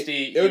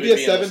 720. It would be a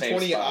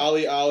 720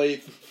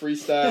 ollie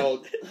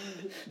freestyle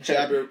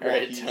jabber. All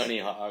right, Tony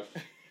Hawk.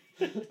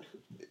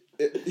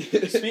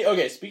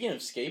 Speaking of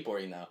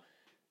skateboarding though,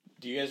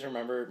 do you guys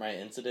remember my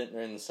incident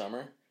during the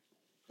summer?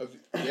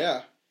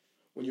 Yeah,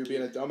 when you were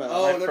being a dumbass.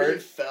 Oh, whenever you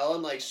fell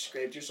and like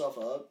scraped yourself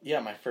up. Yeah,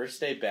 my first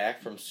day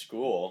back from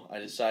school, I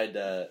decided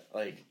to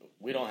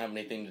we don't have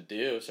anything to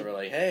do, so we're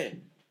like, hey,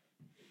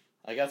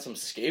 I got some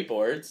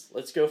skateboards.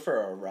 Let's go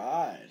for a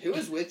ride. Who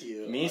was with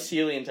you? Me,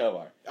 Sealy, and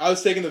Tovar. I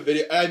was taking the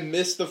video. I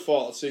missed the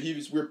fall, so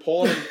we were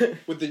pulling him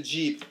with the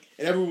Jeep,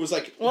 and everyone was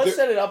like, well, let's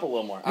set it up a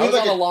little more. I was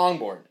on a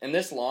longboard, and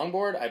this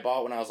longboard I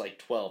bought when I was like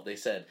 12. They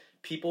said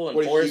people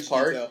in Forest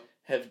Park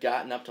have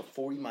gotten up to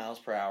 40 miles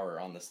per hour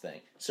on this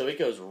thing. So it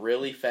goes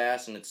really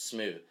fast and it's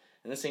smooth.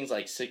 And this thing's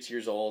like 6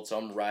 years old, so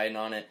I'm riding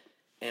on it,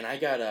 and I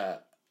got a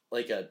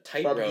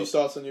tightrope. Barbecue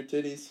sauce on your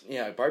titties.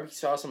 Yeah, barbecue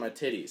sauce on my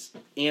titties.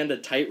 And a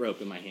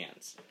tightrope in my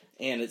hands.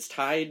 And it's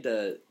tied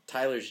to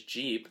Tyler's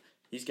Jeep.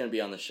 He's going to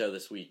be on the show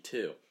this week,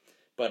 too.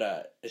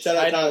 But it's Shout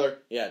out Tyler.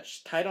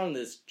 It's tied on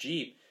this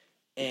Jeep,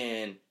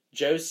 and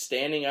Joe's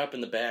standing up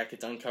in the back.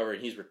 It's uncovered,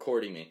 and he's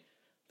recording me.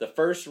 The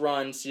first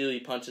run,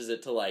 Sealy punches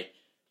it to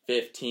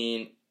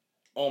 15.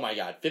 Oh my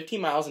god, 15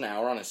 miles an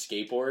hour on a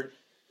skateboard.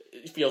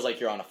 It feels like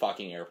you're on a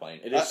fucking airplane.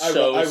 It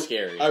is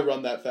scary. I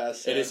run that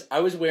fast. It is. I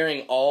was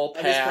wearing all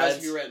pads. I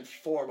was you ran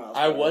 4 miles.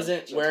 I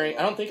wasn't wearing.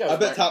 I don't think I was. I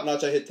bet top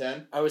notch. I hit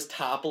 10. I was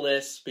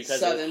topless because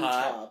 7 it was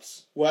hot.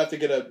 tops. We'll have to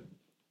get a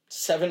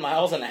 7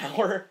 miles an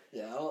hour.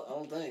 Yeah, I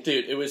don't think.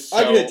 Dude, it was.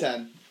 I could hit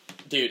 10.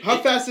 Dude, how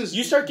fast is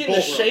you start getting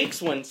the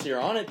shakes once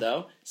you're on it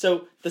though?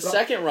 So the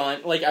second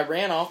run, I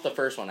ran off the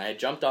first one. I had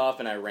jumped off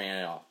and I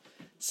ran it off.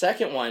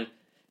 Second one.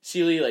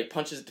 Sealy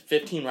punches it to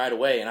 15 right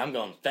away, and I'm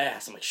going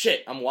fast. I'm like,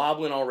 shit, I'm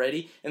wobbling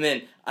already. And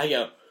then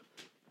I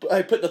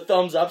put the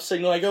thumbs up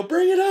signal. I go,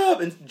 bring it up.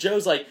 And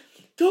Joe's like,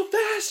 go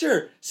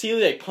faster.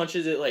 Sealy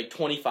punches it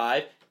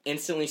 25.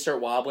 Instantly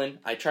start wobbling.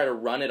 I try to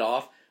run it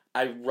off.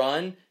 I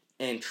run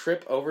and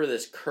trip over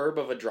this curb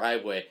of a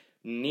driveway.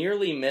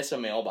 Nearly miss a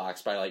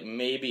mailbox by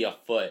maybe a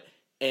foot.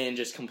 And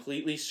just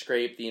completely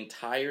scrape the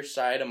entire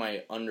side of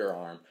my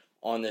underarm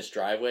on this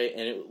driveway.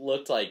 And it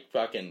looked like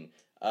fucking...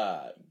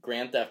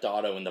 Grand Theft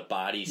Auto, and the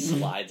body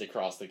slides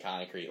across the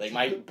concrete.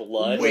 My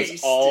blood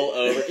was all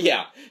over.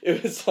 Yeah,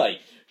 it was what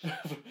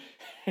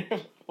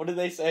did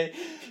they say?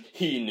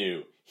 He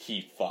knew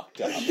he fucked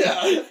up.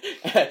 Yeah,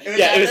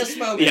 it was.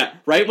 Yeah,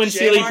 right when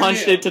Sealy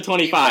punched it to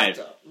 25,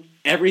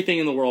 everything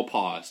in the world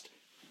paused,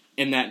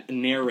 and that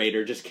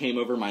narrator just came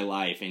over my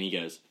life, and he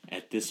goes,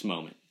 "At this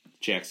moment,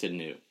 Jackson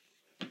knew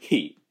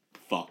he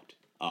fucked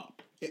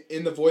up."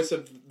 In the voice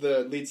of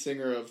the lead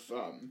singer of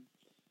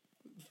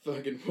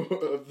what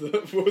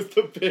was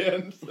the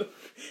band?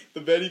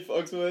 The band he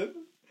fucks with?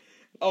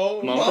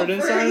 Oh, Mumford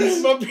and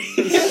Sons?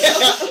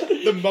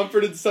 The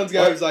Mumford and Sons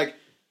guy was like,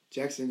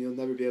 Jackson, you'll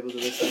never be able to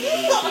listen to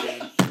music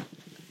again.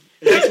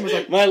 And Jackson was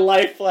like, my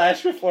life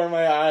flashed before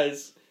my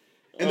eyes.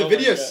 And the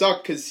video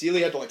sucked because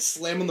Sealy had to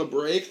slam on the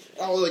brake.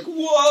 I was like,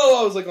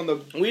 whoa! I was on the...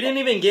 We didn't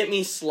even get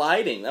me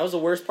sliding. That was the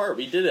worst part.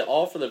 We did it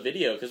all for the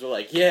video because we're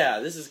like, yeah,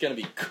 this is going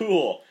to be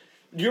cool.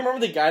 Do you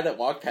remember the guy that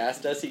walked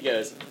past us? He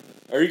goes...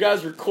 Are you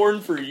guys recording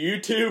for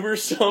YouTube or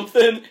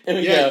something? And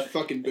we go, you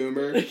fucking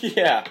boomer.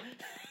 Yeah.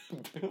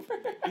 Boomer?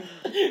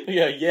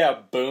 Yeah,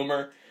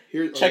 boomer.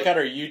 Check out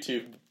our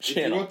YouTube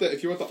channel.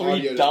 If you want the 3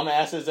 audio...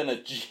 dumbasses in a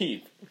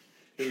Jeep.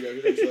 Here we go.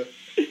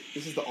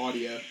 This is the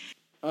audio.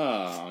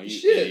 Oh, you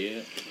shit.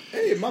 Idiot.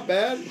 Hey, my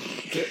bad.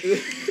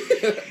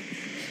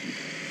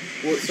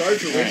 Well, sorry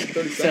for wasting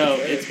 30 seconds. So,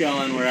 it's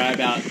going, we're at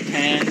about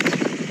 10,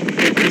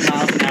 15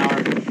 miles an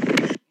hour.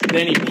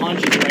 Then he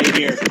punches right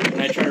here,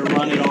 and I try to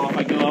run it off.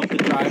 I go up the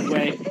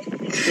driveway,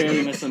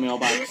 barely miss the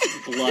mailbox,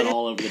 blood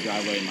all over the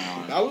driveway in my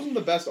arm. That wasn't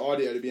the best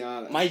audio, to be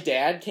honest. My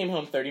dad came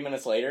home 30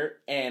 minutes later,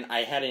 and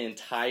I had an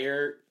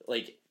entire,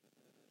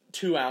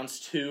 2-ounce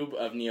tube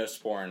of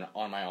Neosporin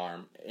on my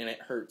arm, and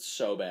it hurt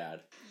so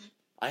bad.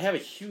 I have a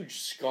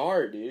huge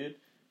scar, dude.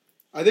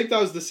 I think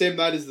that was the same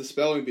night as the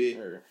spelling bee.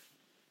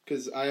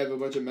 Because I have a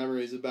bunch of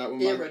memories about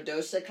when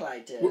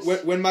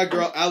my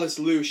girl Alice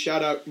Lou,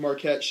 shout out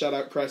Marquette, shout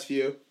out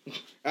Crestview,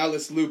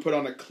 Alice Lou put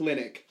on a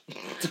clinic.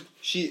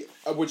 She,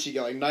 what'd she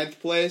get, 9th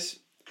place?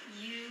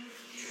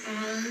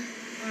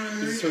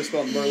 This is her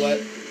spelling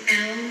Merlet.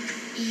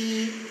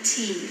 L-E-T,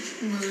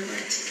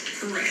 Merlet.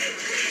 Correct.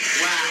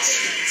 Wow.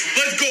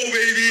 Let's go,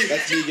 baby!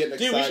 That's me getting excited.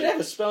 Dude, we should have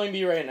a spelling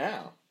bee right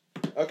now.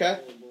 Okay.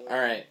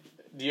 Alright.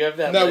 Do you have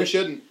that? No, we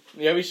shouldn't.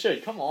 Yeah, we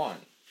should. Come on.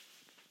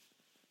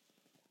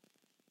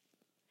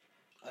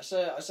 I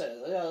said,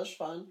 yeah, that's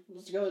fine.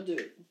 Let's go and do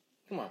it.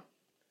 Come on.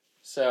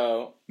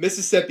 So...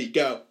 Mississippi,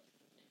 go.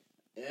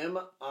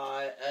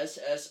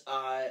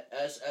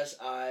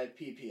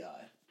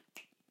 M-I-S-S-I-S-S-I-P-P-I.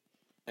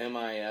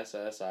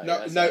 M-I-S-S-I.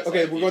 No,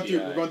 okay,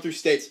 we're going through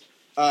states.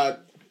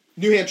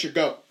 New Hampshire,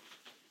 go.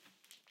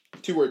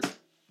 2 words.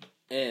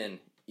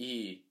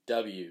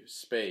 N-E-W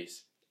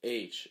space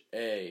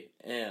H-A-M-P-S-H-I-R-E,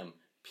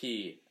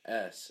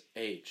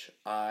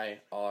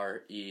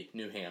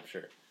 New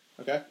Hampshire.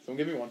 Okay, someone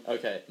give me one.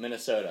 Okay,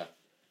 Minnesota.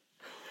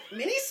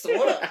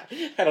 Minnesota.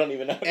 I don't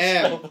even know. How to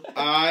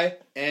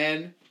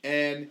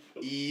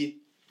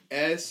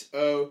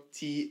spell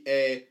Minnesota.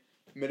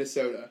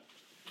 Minnesota.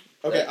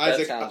 Okay, That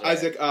Isaac. sounds right.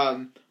 Isaac.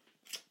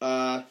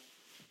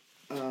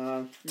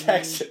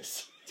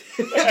 Texas.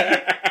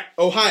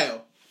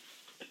 Ohio.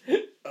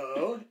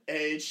 OHIO.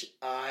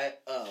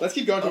 Let's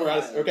keep going till we're out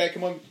of. Ohio. Okay,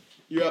 come on.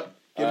 You're up.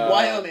 Give me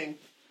Wyoming.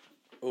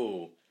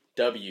 Ooh,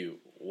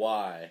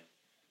 WYM.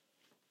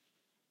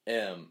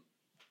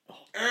 Oh,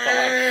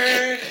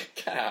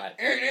 fuck. God.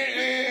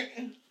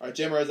 Alright,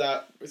 Jammer's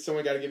out.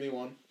 Someone got to give me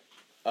one.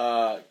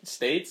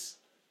 States.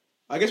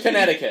 I guess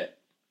Connecticut.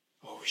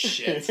 Oh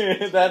shit.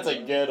 That's a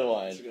good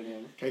one. That's a good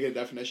one. Can I get a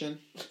definition?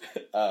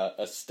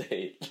 A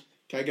state.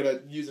 Can I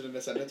use it in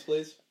a sentence,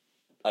 please?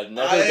 I've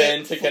never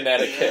been to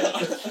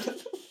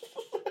Connecticut.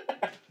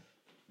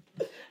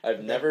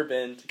 I've never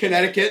been to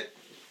Connecticut.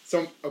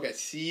 Okay,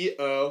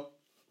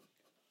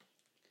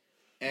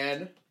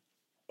 CON.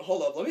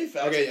 Hold up, let me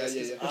fact Okay, check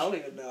this, yeah. 'cause I don't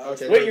even know.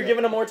 Okay. Wait, you're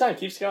giving him more time.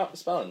 Keep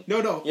spelling.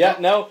 No. Yeah,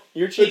 no,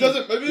 you're cheating. It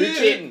doesn't. You're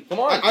cheating.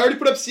 Come on. I already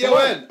put up Come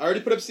CON. I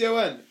already put up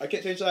CON. I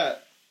can't change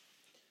that.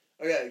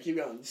 Okay, keep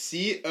going.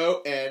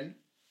 CON.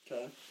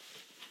 Okay.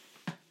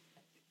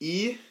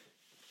 E.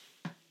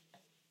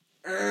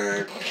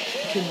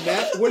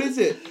 Connect. What is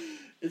it?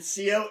 It's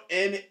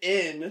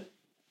CONN.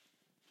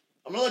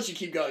 I'm gonna let you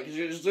keep going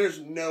because there's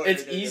no.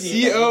 It's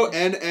easy.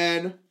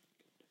 CONN.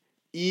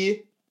 E.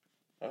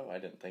 Oh, I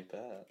didn't think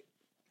that.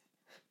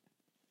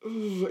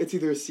 Ooh, it's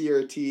either a C or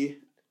a T.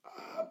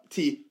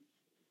 T.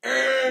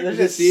 There's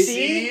a a C?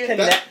 C. It's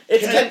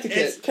Connecticut.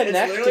 It's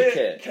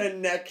Connecticut.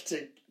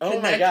 Connecticut. Oh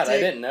my god, I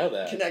didn't know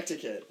that.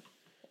 Connecticut.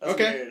 That's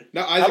Okay. weird.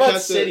 Now How Isaac about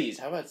has cities?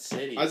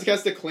 Isaac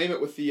has to claim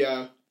it with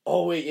the.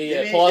 Oh wait,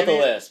 yeah. Give me- Pull out the give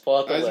me- list. Pull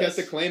out the Isaac has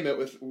list. to claim it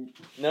with.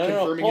 No.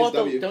 confirming Pull his out the.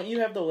 W. Don't you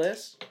have the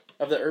list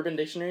of the Urban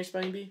Dictionary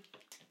spelling bee?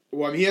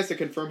 Well, I mean, he has to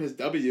confirm his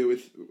W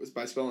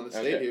by spelling the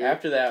state Okay. here.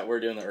 After that, we're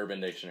doing the Urban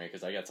Dictionary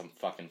because I got some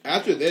fucking.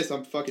 After this,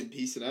 I'm fucking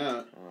piecing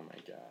out. Oh my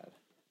god.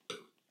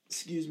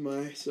 Excuse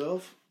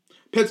myself.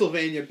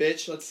 Pennsylvania,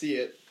 bitch. Let's see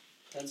it.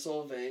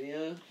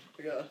 Pennsylvania.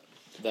 We got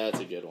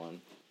That's a good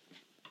one.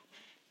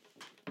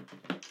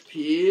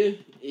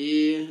 PENN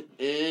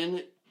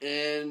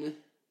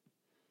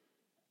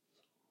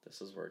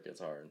This is where it gets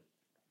hard.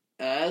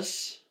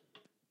 SL.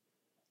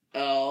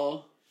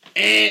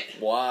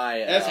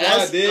 Why? That's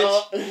why,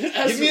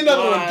 bitch. Give me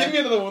another one. Give me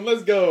another one.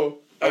 Let's go.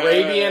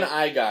 Arabian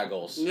eye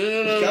goggles.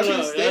 No. Gotta be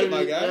a state,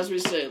 my guy. That's be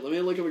state. Let me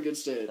look up a good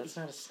state. That's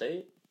not a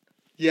state.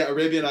 Yeah,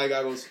 Arabian eye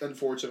goggles.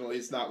 Unfortunately,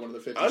 it's not one of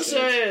the 50 I would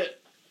states. say,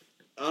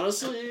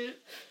 honestly,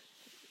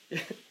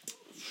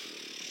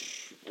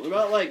 what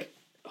about like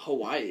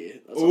Hawaii?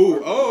 That's a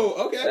hard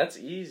one. Okay. That's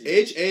easy.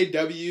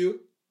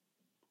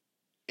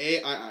 HAWAII.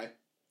 That's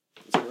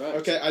correct.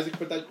 Okay, Isaac,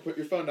 put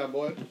your phone down,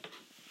 boy.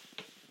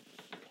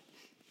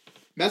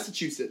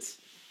 Massachusetts.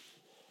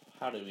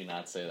 How did we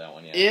not say that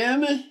one yet?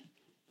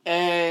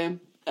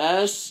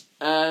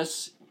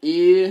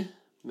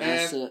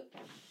 MASSE.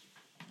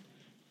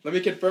 Let me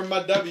confirm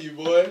my W,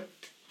 boy.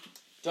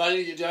 Do I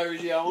read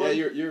you out one?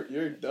 Yeah,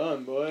 you're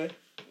done, boy.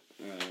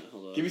 Alright,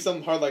 hold on. Give me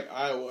something hard like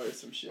Iowa or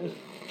some shit.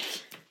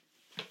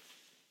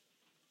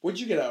 What'd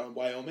you get out of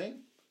Wyoming?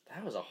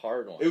 That was a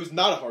hard one. It was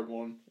not a hard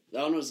one.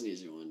 That one was an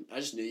easy one. I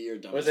just knew you were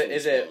dumb. Was it?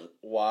 Is it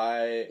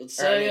Y? Let's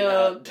say,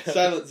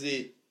 Silent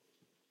Z.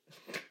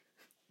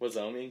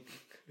 Wyoming.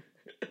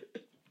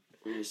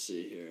 Let me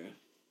see here.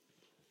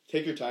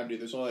 Take your time, dude.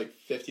 There's only like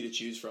 50 to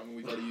choose from, and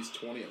we've already used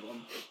 20 of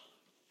them.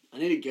 I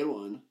need a good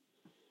one.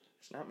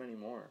 There's not many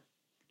more.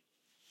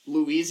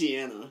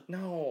 Louisiana.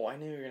 No, I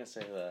knew you were gonna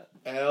say that.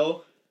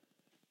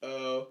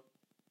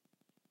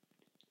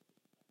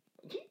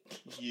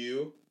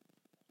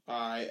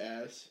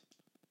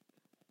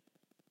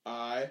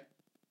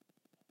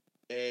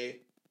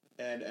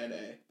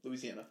 Louisiana.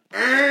 Louisiana.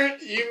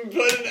 You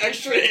put an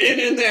extra N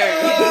in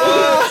there.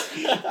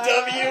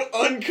 W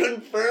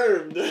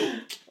unconfirmed.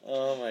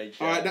 Oh my god.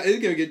 Alright, now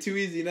it's gonna get too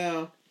easy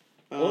now.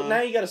 Well,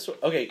 now you gotta.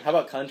 Okay, how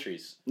about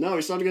countries? No,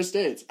 we still have to go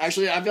states.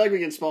 Actually, I feel like we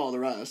can spell all the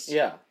rest.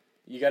 Yeah,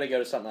 you gotta go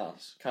to something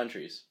else.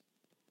 Countries.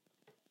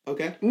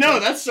 Okay. No,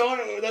 that's so. Well,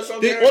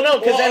 no,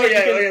 because then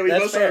okay, we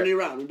that's both start fair. a new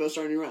round. We both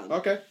start a new round.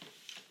 Okay.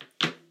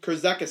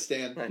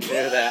 Kazakhstan. I knew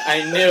that.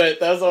 I knew it.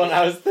 That was the one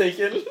I was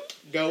thinking.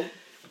 Go.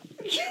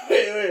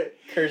 wait.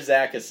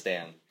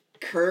 Kazakhstan.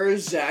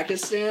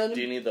 Kazakhstan?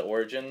 Do you need the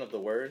origin of the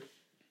word?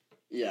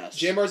 Yes.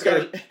 Jamar's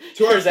got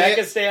to our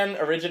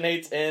Kazakhstan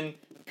originates in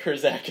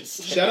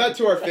Kazakhstan. Shout out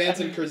to our fans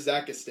in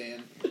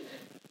Kazakhstan.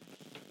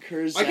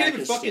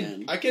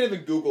 Kazakhstan. I can't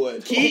even Google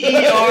it.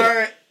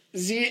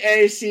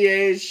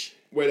 KERZACH.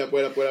 Wait up.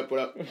 I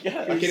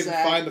can't even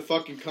find the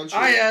fucking country.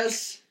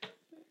 ISTAN.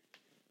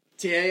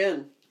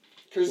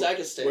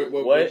 Kazakhstan.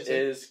 What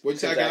is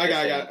What'd you say? I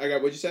got.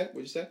 What'd you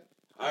say?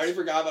 I already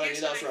forgot, but I knew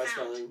that was right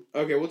spelling.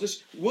 Okay, we'll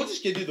just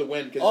give you the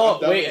win. Oh,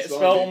 wait,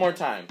 spell it one more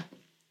time.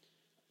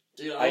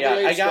 Dude, I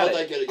got it.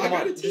 That good Come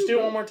again. on, just do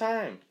it one more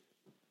time.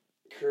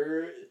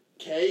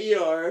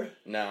 KER.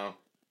 No.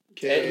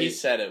 He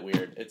said it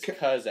weird. It's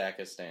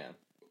Kazakhstan.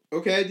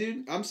 Okay,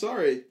 dude. I'm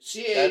sorry.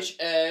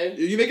 CHA. Are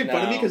you making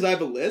fun of me No. because I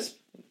have a lisp?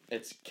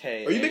 It's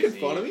K. Are you making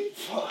fun of me?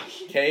 Fuck.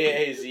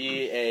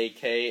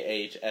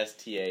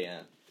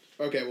 Kazakhstan.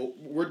 Okay, well,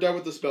 we're done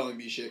with the spelling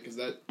bee shit because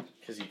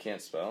Because you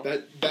can't spell.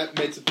 that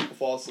made some people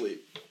fall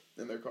asleep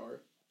in their car.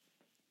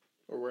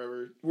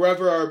 Or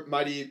wherever our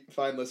mighty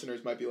fine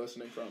listeners might be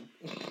listening from.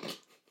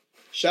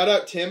 Shout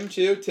out Tim,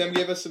 too. Tim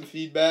gave us some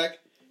feedback.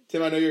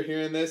 Tim, I know you're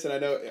hearing this, and I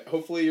know,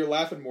 hopefully you're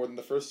laughing more than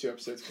the first 2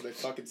 episodes because they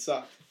fucking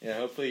suck. Yeah,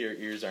 hopefully your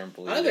ears aren't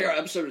bleeding. I don't think our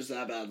episode was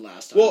that bad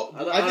last time. Well,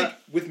 I think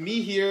with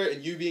me here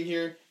and you being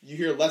here, you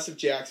hear less of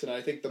Jackson.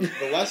 I think the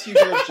less you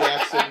hear of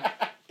Jackson,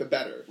 the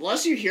better. The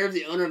less you hear of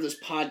the owner of this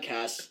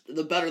podcast,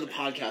 the better the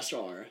podcasts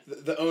are.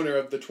 The owner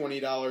of the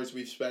 $20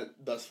 we've spent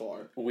thus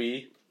far.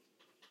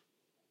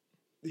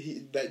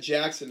 That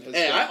Jackson has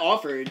Hey, spent. I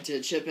offered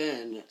to chip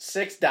in.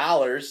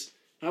 $6.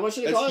 How much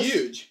did it That's cost?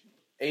 huge.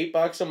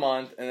 $8 a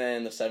month, and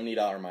then the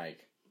 $70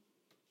 mic.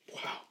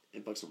 Wow.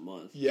 $8 a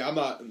month. Yeah, I'm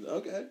not.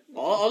 Okay.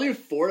 I'll do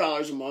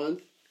 $4 a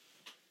month.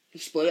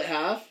 Split it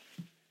half.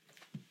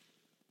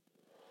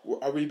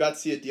 Are we about to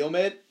see a deal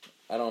made?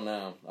 I don't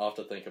know. I'll have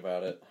to think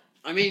about it.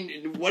 I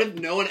mean, what if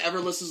no one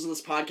ever listens to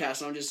this podcast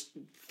and I'm just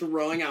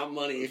throwing out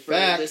money for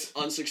Facts. this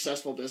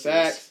unsuccessful business?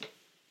 Facts.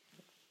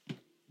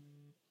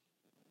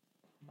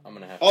 I'm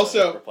going to have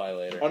Also, to reply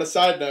later. On a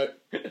side note,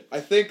 I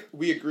think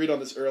we agreed on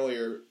this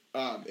earlier.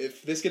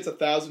 If this gets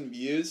 1,000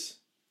 views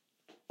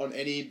on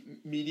any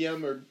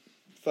medium or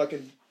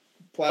fucking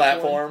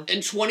platform.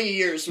 In 20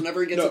 years,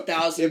 whenever it gets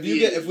 1,000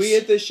 views. If we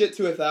get this shit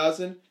to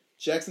 1,000,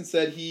 Jackson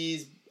said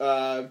he's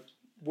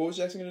what was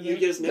Jackson gonna do? You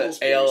get his nipples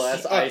The pierced.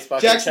 ALS ice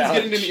bucket Jackson's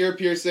challenge. getting an ear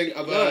piercing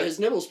of No, his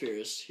nipples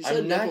pierced. He said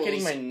I'm not nipples.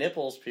 getting my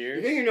nipples You're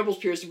pierced. getting your nipples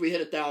pierced if we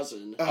hit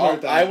 1,000.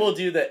 100,000. I will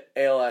do the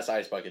ALS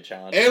ice bucket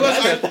challenge. ALS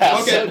That's ice-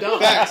 1,000. okay, So dumb.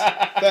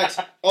 Facts.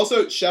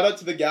 Also, shout out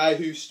to the guy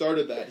who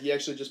started that. He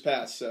actually just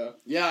passed. So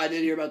Yeah, I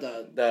did hear about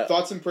that.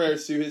 thoughts and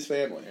prayers to his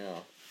family. Yeah.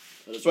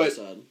 That is But- what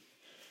sad.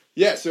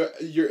 Yeah, so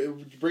you're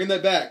bringing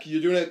that back.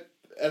 You're doing it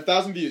at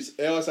 1,000 views.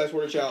 ALS Ice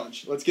Water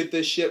Challenge. Let's get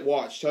this shit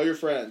watched. Tell your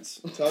friends.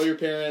 Tell your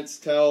parents.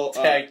 Tell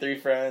Tag 3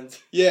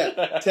 friends.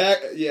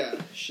 Yeah,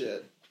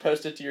 shit.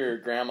 Post it to your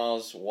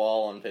grandma's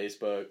wall on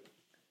Facebook.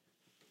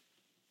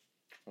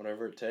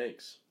 Whatever it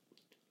takes.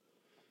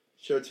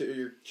 Show it to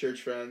your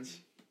church friends.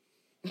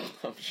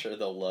 I'm sure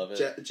they'll love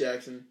it.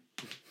 Jackson.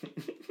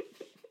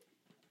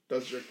 That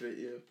was directed at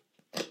you.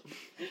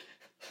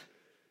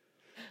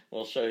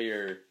 We'll show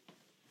your...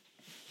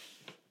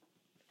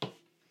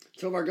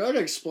 Tovar, go ahead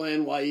and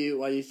explain why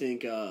you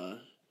think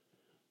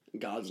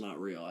God's not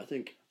real. I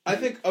think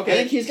okay. I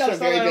think he's got a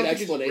it's not very that I good don't think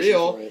he's explanation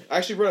real. for it. I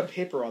actually wrote a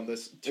paper on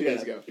this 2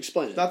 days ago.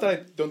 Explain It's it. not that I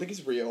don't think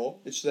he's real.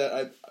 It's that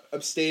I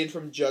abstained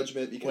from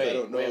judgment because I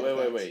don't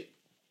know. Wait.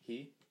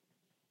 He?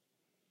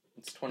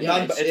 It's Not-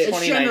 2019. it's It's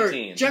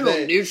 2019. General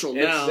They- neutral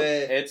now.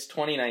 It's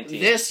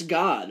 2019. This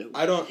God,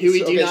 I don't. who we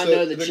do okay, not so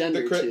know the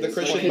gender to. The So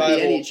Christian it could Bible.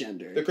 be any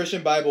gender. The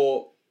Christian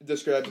Bible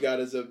describes God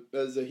as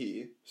a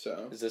he.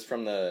 So Is this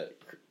from the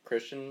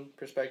Christian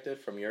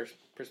perspective? From your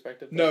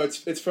perspective? no,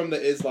 it's from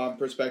the Islam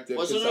perspective.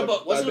 Wasn't 'cause it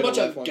I've wasn't a been bunch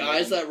of lifelong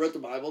guys Muslim. that wrote the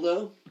Bible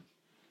though?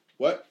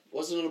 What?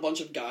 Wasn't it a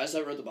bunch of guys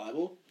that wrote the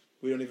Bible?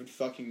 We don't even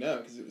fucking know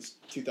because it was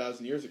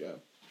 2,000 years ago.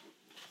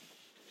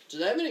 Do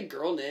they have any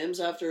girl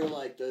names after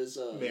like those?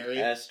 Mary,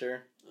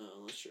 Esther.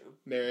 Oh, that's true.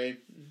 Mary,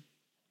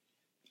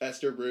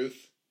 Esther,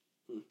 Ruth.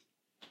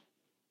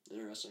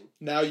 Interesting.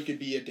 Now you could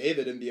be a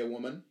David and be a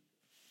woman.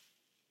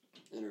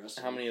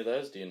 Interesting. How many of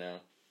those do you know?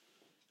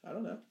 I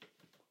don't know.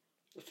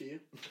 A few.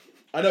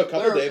 I know a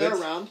couple They're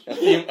Davids. around.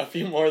 A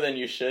few more than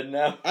you should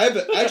know. I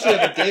actually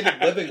have a David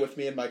living with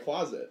me in my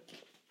closet.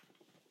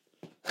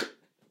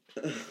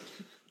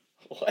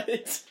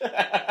 What?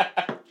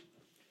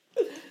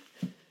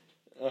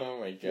 Oh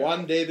my god.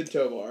 Juan David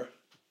Tovar.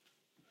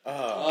 Oh.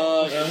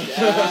 Oh,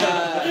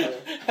 God.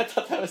 I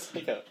thought that was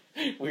like a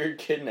weird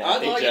I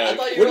kidnapping thought joke.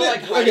 you were Wouldn't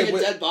like it- hiding okay, a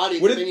dead body,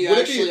 would but it- then you would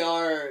it be- actually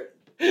are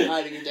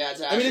hiding your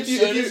dad's ashes. I mean, if you-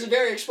 so if you- this is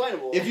very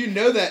explainable. If you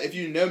know that, if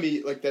you know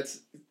me, like that's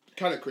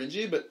kind of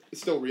cringy, but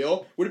it's still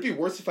real. Would it be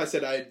worse if I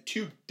said I had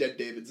 2 dead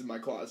Davids in my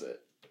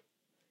closet?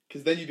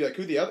 Because then you'd be like,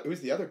 who's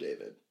the other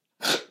David?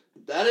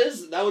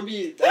 that would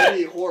be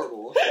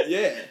horrible.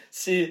 Yeah.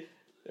 See,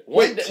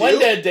 Wait, one 2?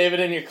 dead David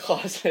in your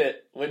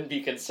closet wouldn't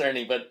be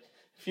concerning, but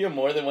if you have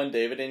more than one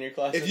David in your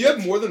closet... If you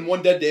have more than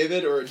one dead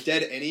David or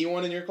dead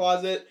anyone in your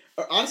closet,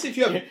 or honestly, if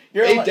you have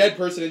You're a allo- dead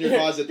person in your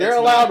closet, You're that's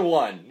allowed not-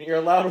 one. You're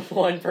allowed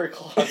one per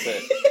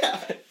closet.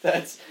 Yeah.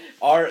 That's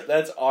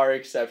our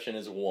exception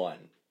is 1.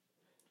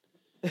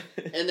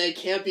 And they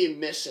can't be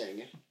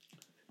missing.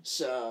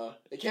 So,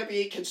 they can't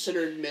be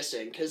considered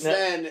missing, because No.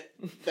 then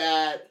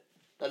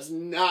that's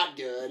not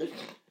good.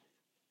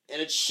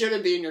 And it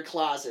shouldn't be in your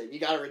closet. You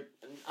gotta,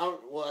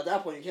 well, at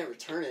that point, you can't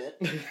return it.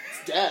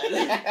 It's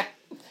dead.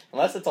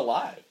 Unless it's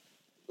alive.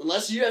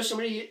 Unless you have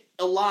somebody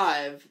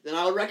alive, then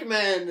I would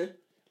recommend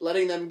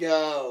letting them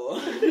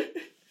go.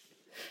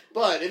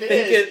 But if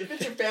if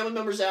it's your family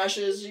member's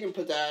ashes, you can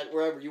put that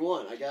wherever you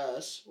want, I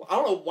guess. I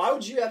don't know, why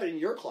would you have it in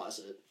your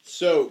closet?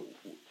 So,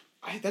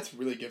 That's a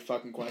really good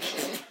fucking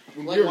question.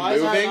 When Like, we were why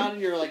is that moving, not in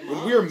your, like,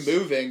 when we were moms?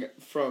 moving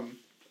from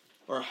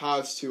our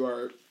house to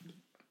our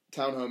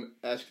townhome,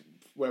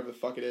 whatever the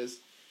fuck it is,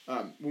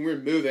 when we were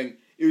moving,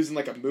 it was in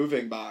like a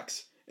moving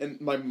box, and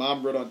my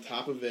mom wrote on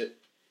top of it,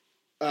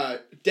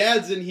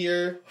 "Dad's in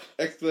here!"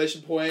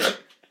 Exclamation point.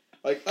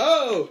 Like,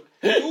 oh,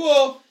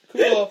 cool.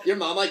 Your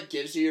mom, like,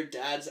 gives you your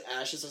dad's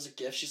ashes as a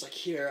gift. She's like,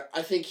 here,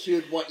 I think he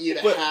would want you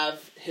to But-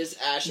 have his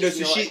ashes. No, And so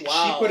you're she like,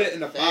 wow, put it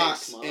in a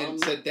thanks, box Mom.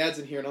 and said, "Dad's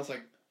in here," and I was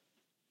like,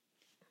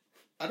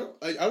 I don't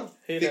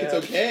Hey, think it's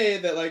Dad. okay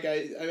that like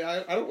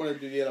I don't want it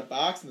to be in a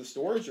box in the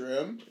storage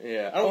room.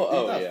 Yeah. I don't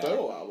Oh, need that yeah.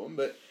 photo album,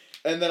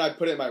 and then I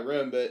put it in my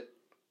room. But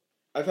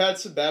I've had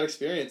some bad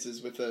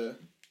experiences with the.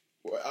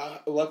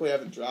 Luckily, I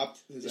haven't dropped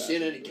his. You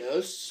seen ashes. any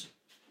ghosts?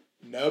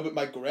 No, but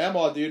my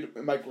grandma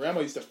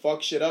used to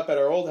fuck shit up at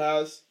our old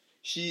house.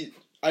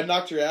 I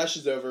knocked her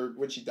ashes over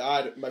when she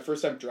died. My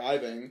first time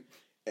driving,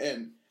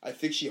 and I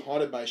think she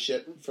haunted my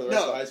shit for the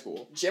rest of high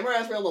school. Jammer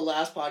asked me on the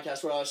last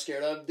podcast what I was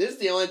scared of. This is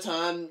the only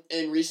time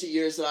in recent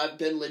years that I've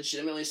been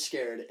legitimately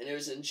scared, and it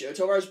was in Joe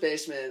Tovar's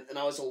basement, and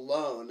I was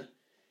alone,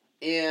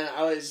 and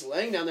I was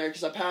laying down there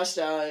because I passed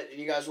out, and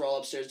you guys were all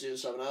upstairs doing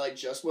stuff, and I like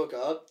just woke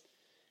up,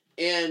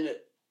 and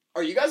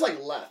you guys like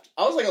left?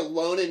 I was like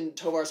alone in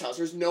Tovar's house.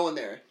 There's no one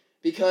there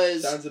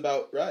because Sounds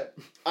about right.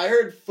 I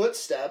heard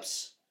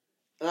footsteps.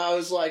 And I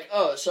was like,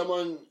 oh,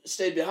 someone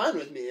stayed behind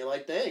with me.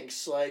 Like,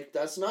 thanks. Like,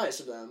 that's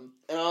nice of them.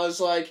 And I was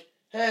like,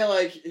 hey,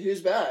 like,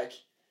 who's back?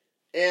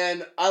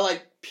 And I,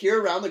 like,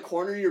 peer around the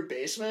corner of your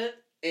basement,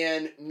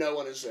 and no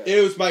one is there.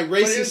 It was my But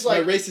it racist, was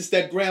like- my racist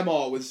dead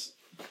grandma was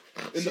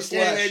in the She's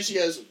standing there and flesh. she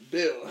goes,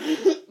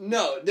 boo.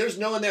 No, there's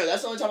no one there.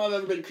 That's the only time I've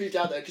ever been creeped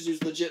out there, because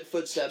there's legit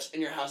footsteps,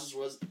 and your house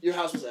was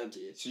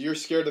empty. So you're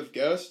scared of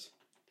ghosts?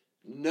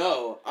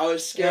 No, I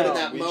was scared in No,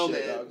 that we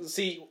moment. should, dog.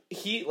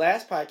 See,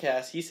 last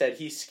podcast he said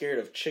he's scared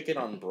of chicken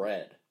on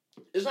bread.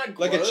 Isn't that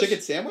gross? Like a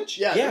chicken sandwich?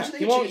 Yeah, Yeah, don't you think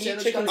he a won't chicken eat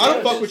sandwich chicken kinda I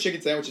don't gross? fuck with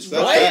chicken sandwiches.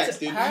 So What? that's facts,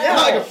 dude. How? I'm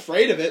not like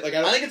afraid of it. Like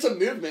I think it's a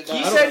movement. He dog.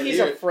 I don't said he's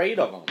fear it. afraid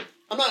of them.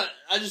 I'm not.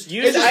 I just.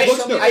 It just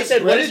looks no- I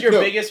said, what is your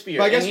breaded- no, biggest fear?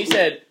 but I And guess he we-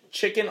 said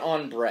chicken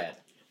on bread.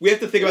 We have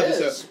to think about It this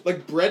is. though.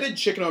 Like breaded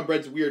chicken on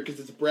bread's weird because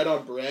it's bread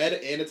on bread,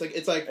 and it's like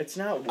It's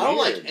not weird. I don't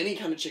like any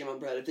kind of chicken on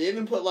bread. If they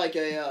even put like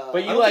a. But I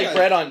you don't like think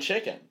bread on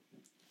chicken.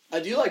 I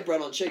do like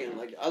bread on chicken.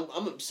 Like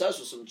I'm obsessed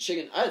with some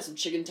chicken. I had some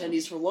chicken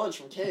tendies for lunch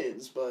from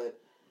Cane's, but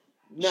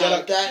no,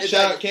 shout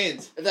out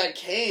Cane's. If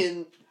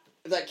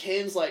that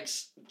Cane's like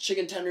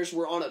chicken tenders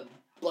were on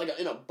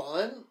in a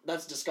bun,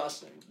 that's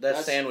disgusting.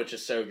 That sandwich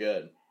is so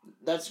good.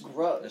 That's It's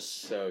gross.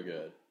 so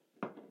good.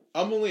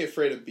 I'm only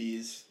afraid of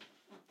bees.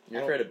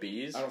 You're afraid of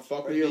bees? I don't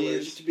fuck Are with you bees.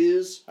 allergic to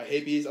bees? I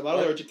hate bees. I'm not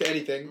What? allergic to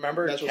anything.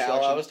 Remember Natural Cal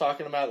selection. I was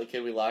talking about, the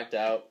kid we locked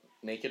out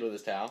naked with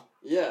his towel?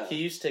 Yeah. He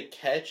used to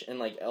catch, in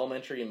like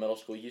elementary and middle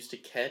school, he used to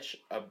catch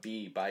a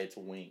bee by its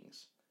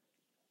wings.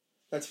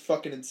 That's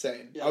fucking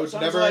insane. Yeah, I would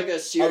sounds never. like a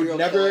serial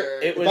never- killer.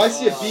 It was If I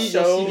see a bee,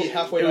 so, you'll see me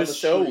halfway it down was the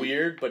so street.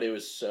 weird, but it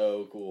was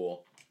so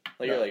cool.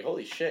 Like, No. you're like,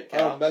 holy shit, I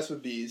Cal. don't mess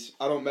with bees.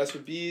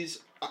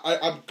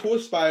 I'm cool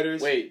with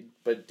spiders. Wait,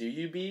 but do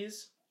you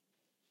bees?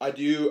 I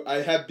do.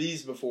 I have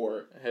bees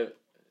before. Have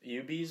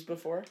you bees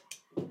before?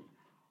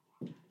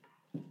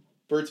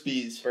 Burt's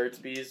Bees. Burt's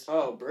bees?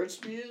 Oh, Burt's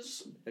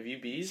Bees? Have you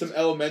bees? Some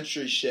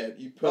elementary shit.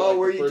 You put Oh, like,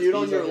 where the you Burt's do it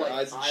on Bees your, like,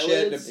 eyes and shit, and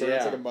it eyelids? burns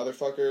Yeah. like a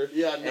motherfucker.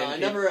 Yeah, no,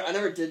 And I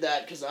never did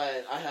that because I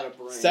had a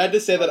brain. Sad to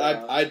say that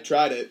But, I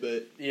tried it,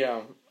 but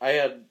Yeah,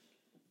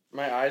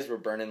 my eyes were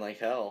burning like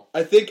hell.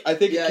 I think yeah,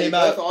 it you came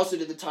both out also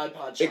did the Tide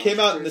Pod It came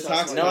out in the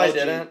challenge. No, I Toxicology.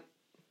 didn't.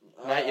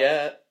 Not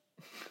yet.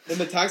 in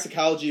the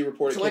toxicology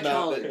report. It It's my came out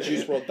calendar. that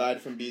Juice WRLD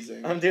died from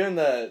beezing. I'm doing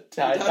the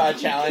Tide Pod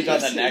challenge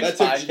on the next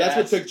podcast. That's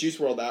what took Juice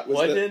WRLD out. Was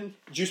What that did?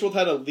 Juice WRLD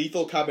had a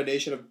lethal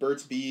combination of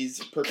Burt's Bees,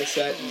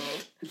 Percocet,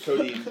 and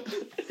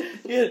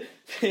codeine.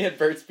 he had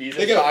Burt's bees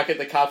in They his go- pocket.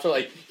 The cops were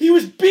like, he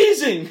was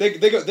beezing! They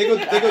go.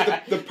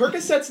 The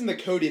Percocets and the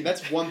codeine.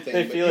 That's one thing.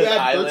 They but feel you his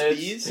add Burt's eyelids.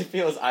 Bees. They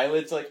feel his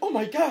eyelids like, oh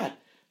my god,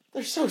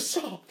 they're so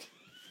soft.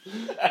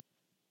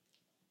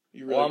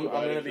 You Well, I'm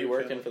provided going to be your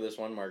working family. for this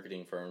one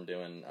marketing firm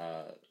doing,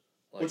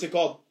 like, What's it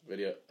called?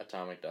 video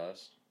Atomic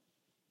Dust.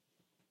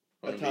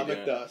 I'm gonna be Atomic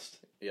doing- Dust.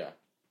 Yeah.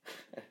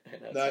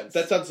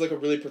 That sounds like a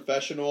really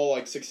professional,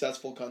 like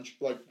successful country.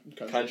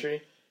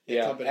 country. Yeah,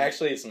 Yeah, company.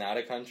 actually, it's not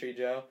a country,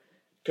 Joe.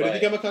 Could it but-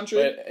 become a country?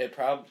 But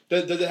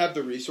it Does it have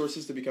the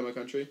resources to become a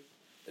country?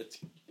 it's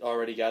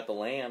already got the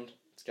land.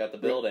 It's got the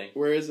building.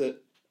 Where is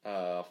it?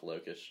 Off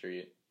Locust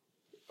Street.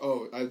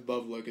 Oh, I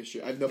love Locust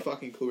Street. I have no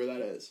fucking clue where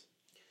that is.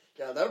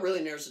 Yeah, that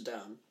really narrows it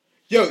down.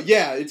 Yo,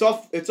 yeah, it's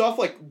off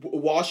like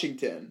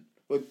Washington.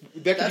 Like that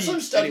could That's be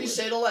some stuff anywhere. you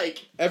say to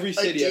like Every a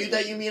city. dude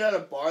that you meet at a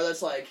bar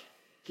that's like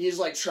he's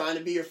like trying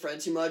to be your friend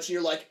too much and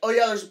you're like, oh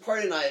yeah, there's a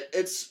party tonight.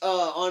 It's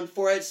on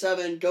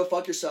 487, go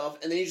fuck yourself,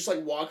 and then you just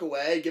like walk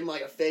away, give him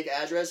like a fake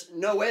address.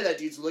 No way that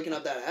dude's looking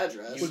up that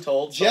address. You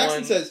told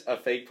Jackson someone says- a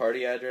fake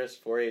party address,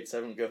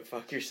 487, go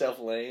fuck yourself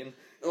lane.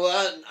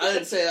 Well, I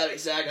didn't say that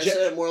exact. I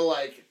said it more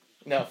like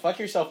No, fuck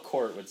yourself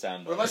court would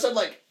sound what if I said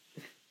like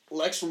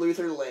Lex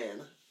Luthor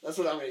Lane? That's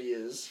what I'm gonna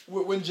use.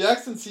 When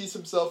Jackson sees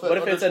himself at What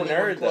if under it's a 21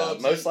 nerd,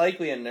 clubs, though? Most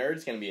likely a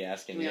nerd's going to be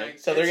asking you. Yeah,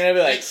 So they're going to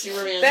be like,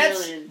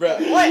 that's...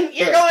 Bro, What?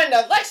 You're going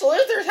to Lex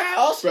Luthor's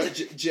house? bro,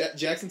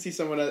 Jackson sees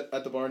someone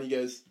at the bar and he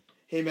goes,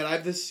 "Hey man, I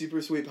have this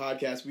super sweet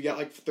podcast. We got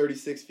like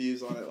 36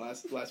 views on it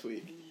last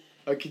week.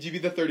 Could you be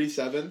the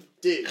 37th?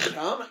 Dude,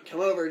 come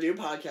over, do a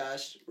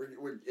podcast.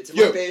 It's in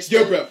my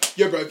basement.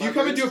 Yo, bro. If you My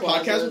come and do a room's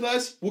podcast closet. with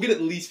us, we'll get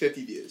at least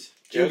 50 views.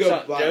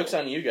 Jokes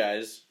on you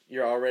guys.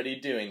 You're already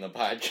doing the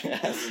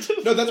podcast.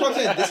 No, that's what I'm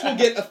saying. This will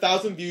get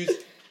 1,000 views.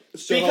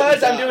 So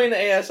because I'm doing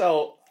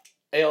the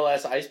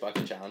ALS Ice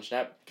Bucket Challenge,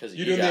 not because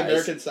You're you doing guys. the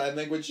American Sign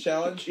Language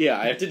Challenge? Yeah,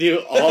 I have to do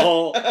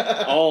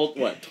all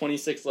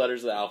 26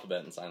 letters of the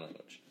alphabet in sign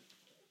language.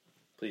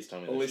 Please tell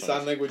me. Only there's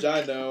sign 26. language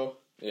I know.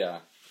 Yeah.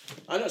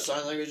 I know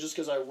sign language just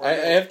because I work.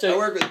 I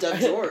work with Dev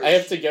George. I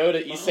have to go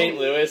to East St.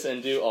 Louis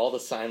and do all the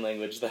sign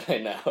language that I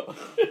know.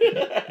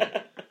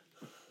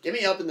 Get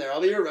me up in there.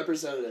 I'll be your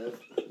representative.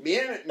 Me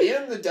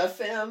and the Deaf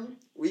fam,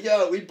 we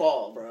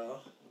ball, bro.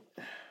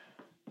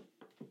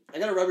 I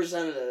got a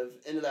representative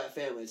into that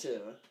family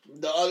too.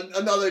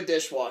 Another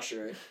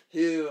dishwasher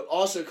who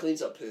also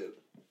cleans up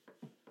poop.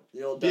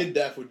 The old Being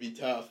deaf would be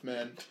tough,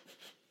 man.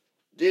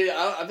 dude.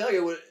 I feel like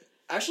it would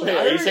actually. Wait,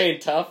 I are you heard- saying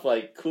tough,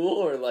 like cool,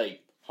 or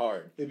like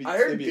hard? I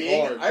heard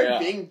being hard.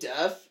 being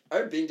deaf. I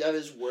heard being deaf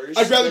is worse.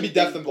 I'd rather than be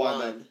deaf being than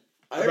blind,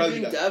 I I'd heard rather be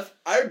being deaf.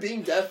 I heard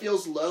being deaf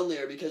feels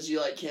lonelier because you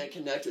like can't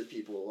connect with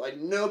people. Like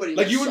nobody.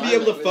 Like knows you wouldn't be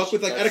sign able to language. fuck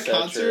with like That's at a so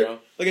concert. true.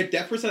 Like a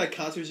deaf person at a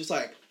concert is just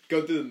like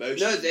go through the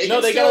motions. No, they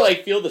gotta still-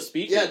 like feel the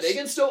speakers. Yeah, they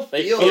can still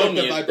They feel. feel the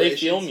music. They vibrations.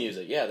 feel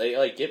music. Yeah, they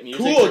like get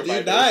music. Cool, for dude.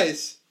 vibrations.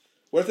 Nice.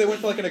 What if they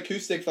went for like an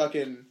acoustic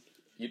fucking?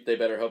 They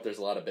better hope there's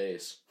a lot of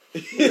bass.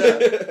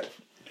 But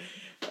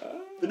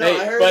no,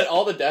 Hey, I heard. but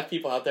all the deaf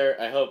people out there,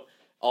 I hope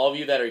all of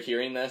you that are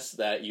hearing this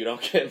that you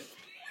don't get.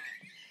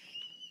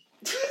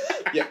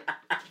 Yeah.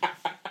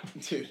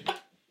 Dude.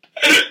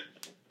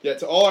 Yeah,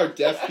 to all our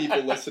deaf people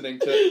listening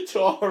to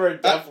all of our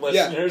deaf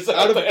listeners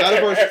out of there.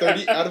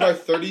 out of our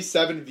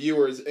 37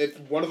 viewers, if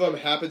one of them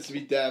happens to be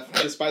deaf,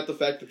 despite the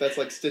fact that that's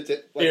like it's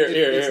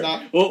Here.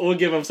 not. We'll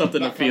give them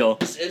something to not feel.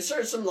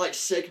 Insert some like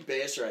sick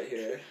bass right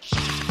here.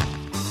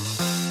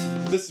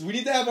 We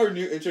need to have our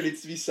new intro.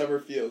 Needs to be Summer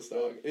Feels,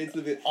 dog. It needs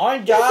to be.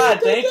 On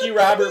God, thank you,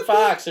 Robert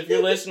Fox, if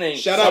you're listening.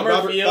 Shout out Summer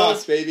Robert Feels,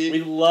 Fox, baby.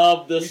 We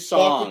love the We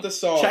song. fuck with the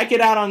song. Check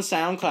it out on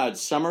SoundCloud.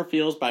 Summer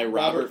Feels by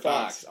Robert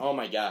Fox. Fox. Oh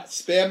my God.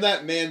 Spam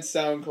that man's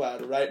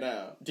SoundCloud right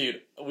now. Dude,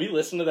 we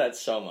listen to that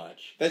so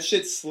much. That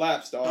shit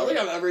slaps, I dog. don't think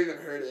I've ever even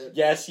heard it.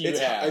 Yes, you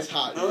it's have. It's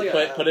hot. I don't Dude.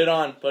 think Put it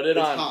on. Put it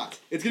It's on. hot.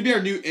 It's gonna be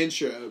our new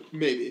intro,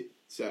 maybe.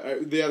 So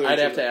the other. I'd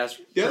intro. have to ask.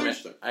 The other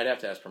intro. I'd have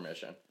to ask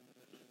permission.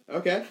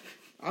 Okay.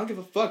 I don't give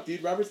a fuck,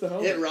 dude. Robert's the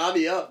homie. Hit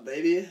Robbie up,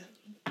 baby.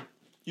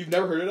 You've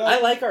never heard of it?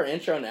 I like our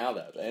intro now,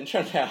 though. The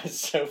intro now is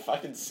so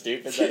fucking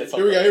stupid that it's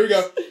Here we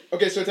go.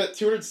 Okay, so it's at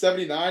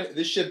 279.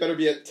 This shit better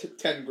be at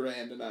 10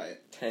 grand tonight.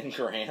 10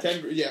 grand.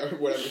 10, yeah, or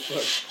whatever.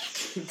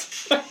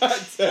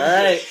 Fuck. 10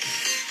 All right.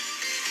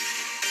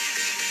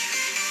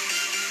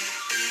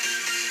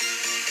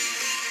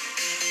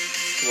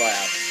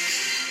 Wow.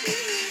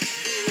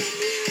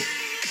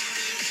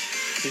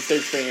 He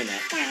starts singing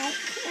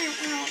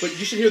that. But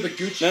you should hear the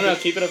Gucci. No,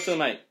 keep it up to the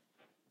mic.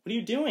 What are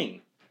you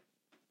doing?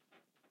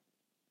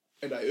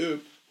 And I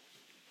oop.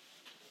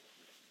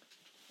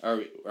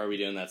 Are we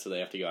doing that so they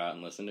have to go out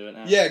and listen to it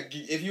now? Yeah,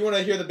 if you want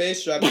to hear the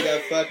bass drop, you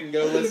gotta fucking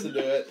go listen to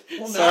it.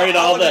 Well, Sorry to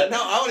all the-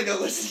 No, I want to go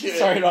listen to it.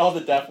 Sorry to all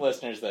the deaf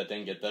listeners that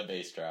didn't get the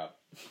bass drop.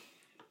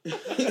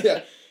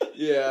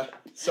 Yeah.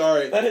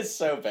 Sorry. That is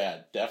so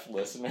bad. Deaf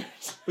listeners.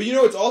 But you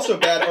know what's also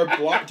bad? Our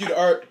blind dude.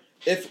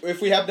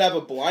 If we happen to have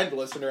a blind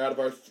listener out of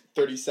our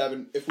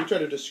 37, if we try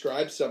to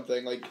describe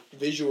something like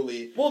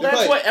visually, Well, they're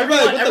that's probably- what they're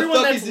probably, everyone What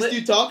the fuck that's is this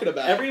dude talking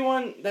about?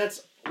 Everyone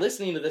that's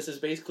listening to this is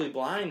basically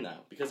blind, though,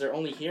 because they're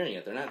only hearing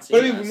it. They're not seeing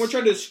But I mean, us. when we're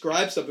trying to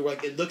describe something, we're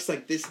like, it looks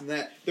like this and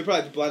that. They're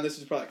probably the blind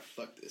listeners are probably like,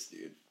 fuck this,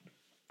 dude.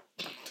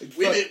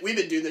 Like, We've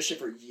been doing this shit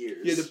for years.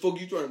 yeah, the fuck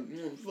you trying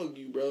to fuck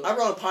you, bro. I've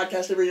run a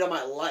podcast every day of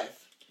my life.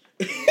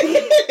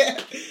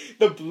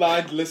 The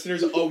blind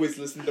listeners always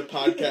listen to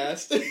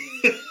podcasts.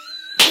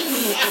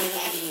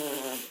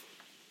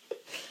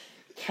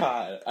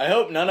 God, I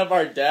hope none of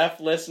our deaf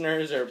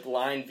listeners or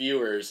blind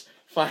viewers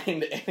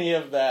find any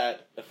of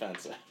that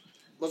offensive.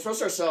 Let's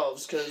roast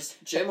ourselves, because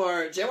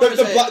Jamar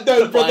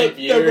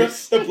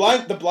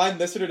The blind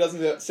listener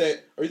doesn't say,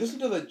 are you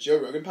listening to the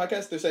Joe Rogan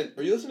podcast? They're saying,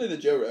 are you listening to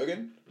the Joe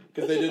Rogan?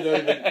 Because they didn't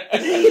even...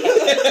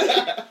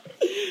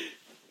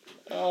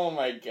 Oh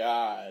my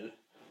God.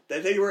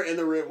 They think we're in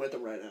the room with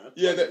them right now.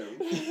 Yeah,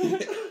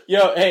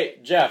 Yo, hey,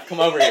 Jeff, come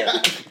over here.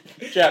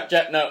 Jeff,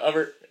 no,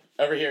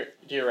 over here,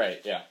 to your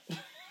right, yeah.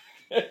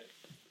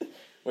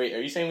 Wait,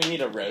 are you saying we need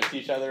to roast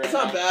each other right It's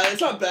not now? bad.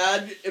 It's not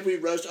bad if we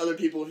roast other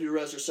people if we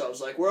roast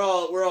ourselves. Like we're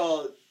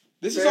all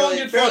This is all Fairly-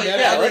 good fun, fairly man.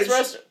 Yeah, average-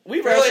 let's roast.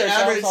 We roast fairly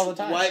ourselves average all the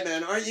time. white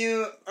man. Aren't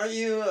you a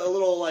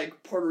little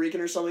like Puerto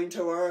Rican or something,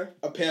 Tovar?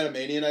 A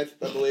Panamanian, I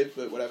believe,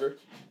 but whatever.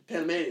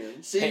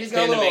 Panamanian. See, he's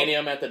got a little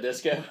Pandemanium at the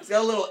disco.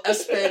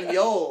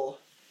 Espanol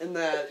in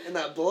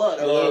that blood.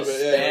 A little little bit,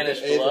 yeah,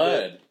 Spanish a little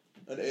blood.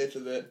 An eighth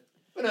of it.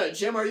 But no,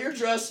 Jim, are you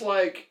dressed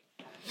like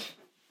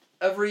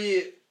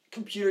every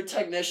computer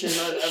technician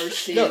I've ever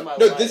seen in my life?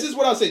 No, this is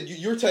what I was saying.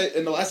 You were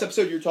in the last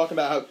episode, you were talking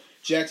about how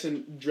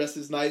Jackson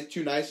dresses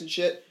too nice and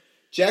shit.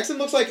 Jackson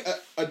looks like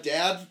a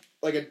dad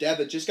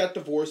that just got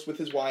divorced with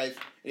his wife,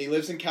 and he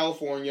lives in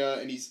California,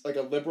 and he's like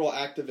a liberal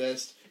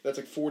activist that's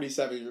like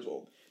 47 years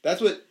old.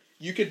 That's what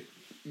you could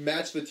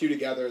match the two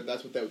together.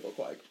 That's what they would look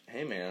like.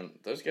 Hey man,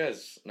 those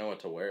guys know what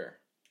to wear.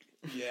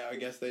 Yeah, I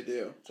guess they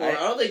do. So I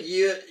don't think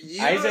you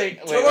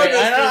Isaac. Wait,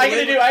 I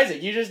gotta do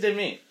Isaac. You just did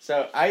me.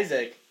 So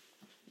Isaac,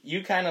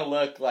 you kind of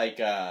look like.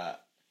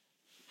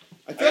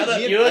 I feel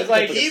like you look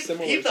like keep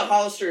the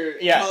Hollister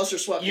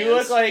sweatpants. You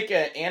look like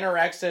an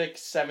anorexic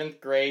 7th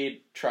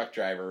grade truck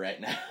driver right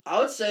now. I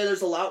would say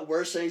there's a lot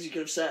worse things you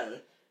could have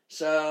said.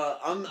 So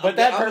I'm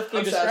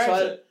perfectly describes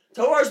satisfied. it.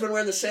 Tovar's been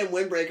wearing the same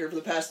windbreaker for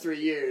the past 3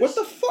 years. What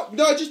the fuck?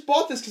 No, I just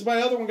bought this because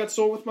my other one got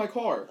sold with my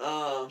car.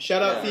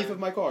 Shout out thief of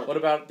my car. What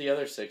about the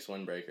other 6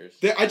 windbreakers?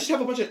 I just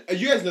have a bunch of.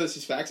 You guys know this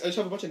is facts. I just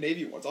have a bunch of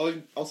Navy ones.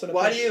 I'll send.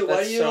 Why do you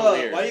buy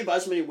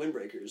so many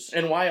windbreakers?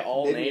 And why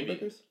all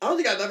Navy? I don't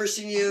think I've ever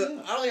seen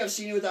you. I don't think I've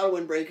seen you without a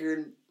windbreaker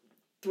in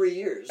 3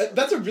 years.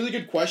 That's a really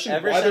good question.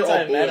 Ever why since they're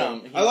all I blue. met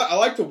him, I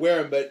like to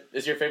wear them, but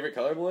is your favorite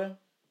color blue?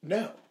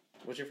 No.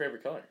 What's your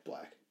favorite color?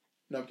 Black.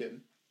 No, I'm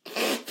kidding.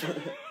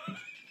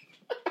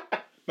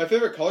 My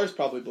favorite color is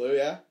probably blue.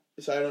 Yeah.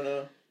 So I don't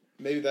know.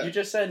 Maybe that. You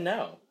just said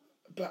no.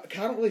 But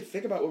I don't really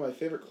think about what my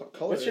favorite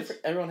color is.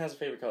 Everyone has a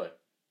favorite color.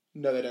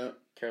 No, they don't.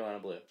 Carolina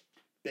blue.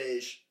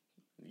 Beige.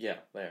 Yeah,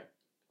 there.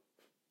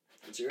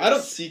 I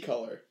don't see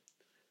color.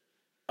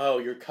 Oh,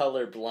 you're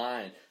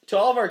colorblind. To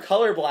all of our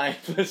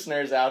colorblind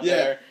listeners out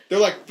there, they're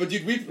like, but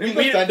dude, we've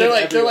offended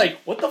everyone. They're like,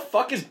 what the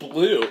fuck is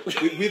blue?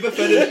 We've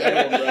offended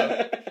everyone,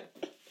 bro.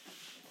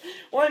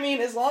 Well, I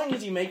mean, as long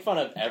as you make fun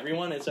of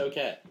everyone, it's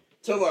okay.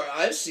 Tovar,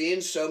 I've seen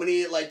so many,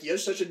 you have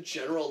such a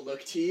general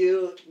look to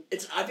you.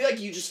 I feel like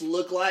you just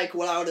look like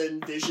what I would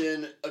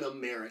envision an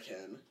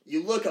American.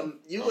 You look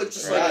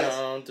just like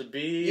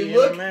you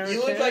look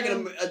like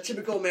a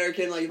typical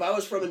American. Like if I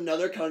was from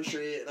another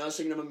country and I was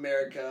thinking of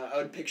America, I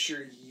would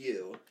picture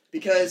you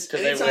because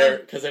they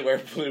wear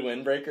blue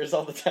windbreakers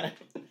all the time.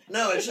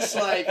 No, it's just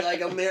like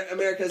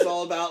America's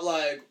all about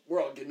like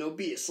we're all getting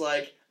obese.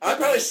 Like I've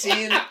probably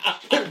seen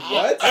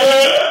what?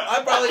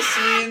 I've probably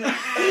seen.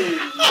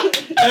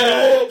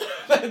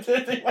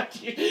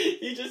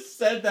 You just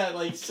said that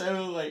like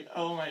so like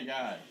oh my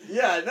god.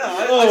 Yeah, no,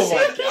 I've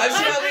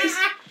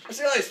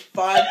seen at least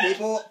 5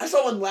 people. I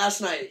saw one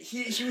last night.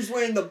 He was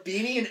wearing the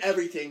beanie and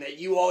everything that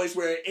you always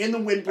wear in the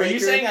windbreaker. Are you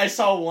saying I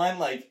saw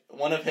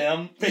one of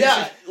him?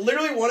 Yeah,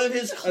 literally one of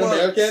his clothes.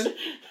 American?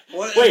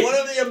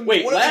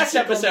 Last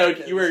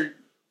episode you were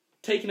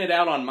taking it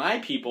out on my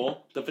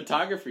people, the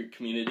photography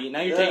community.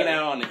 Now you're taking it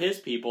out on his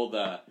people,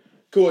 the...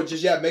 Cool,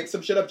 just, make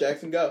some shit up,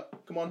 Jackson. Go.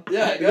 Come on.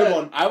 Yeah, good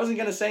one. I wasn't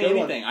going to say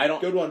anything. I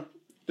don't... Good one.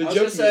 The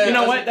joke... You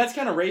know what? That's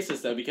kind of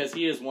racist, though, because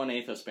he is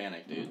 1/8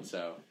 Hispanic, dude,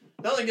 so...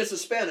 Nothing against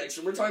Hispanics.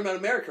 We're talking about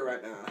America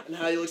right now, and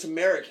how he looks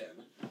American.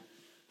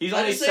 He's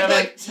only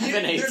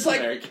 7/8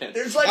 American.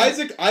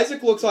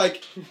 Isaac looks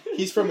like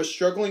he's from a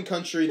struggling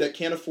country that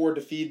can't afford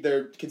to feed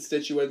their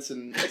constituents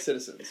and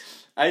citizens.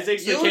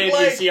 Isaac's the kid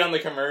you see on the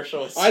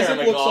commercial.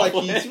 Isaac looks like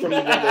he's from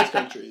one of those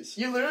countries.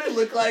 You literally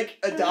look like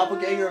a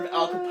doppelganger of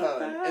Al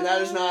Capone, and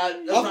that is not.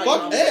 That's not fuck a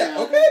compliment. yeah,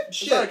 okay,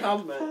 shit. That's not a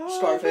compliment.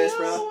 Scarface,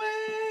 bro.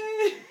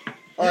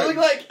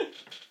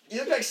 You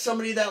look like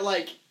somebody that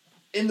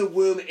in the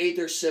womb ate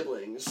their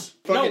siblings.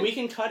 No, we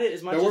can cut it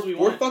as much as we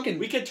want.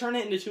 We could turn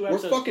it into 2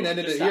 episodes. We're fucking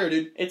ending it here,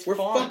 dude. We're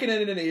fucking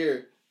ending it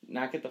here.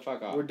 Knock it the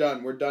fuck off. We're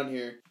done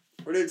here.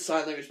 We're doing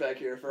sign language back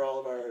here for all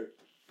of our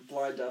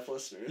blind deaf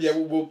listeners. Yeah,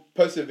 we'll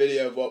post a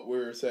video of what we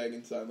were saying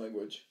in sign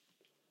language.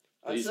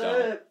 I'd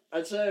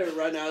say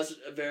right now is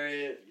a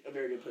very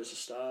good place to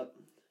stop.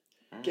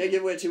 Can't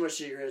give away too much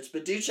secrets,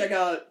 but do check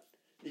out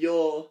the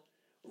old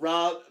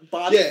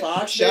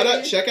Fox.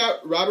 Check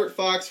out Robert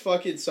Fox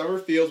fucking Summer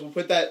Fields. We'll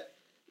put that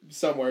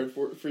somewhere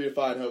for you to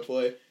find,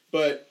 hopefully.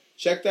 But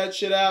check that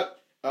shit out.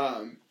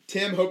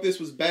 Tim, hope this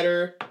was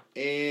better.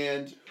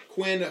 And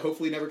Quinn,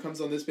 hopefully never comes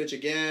on this bitch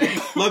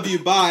again. Love you.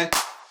 Bye.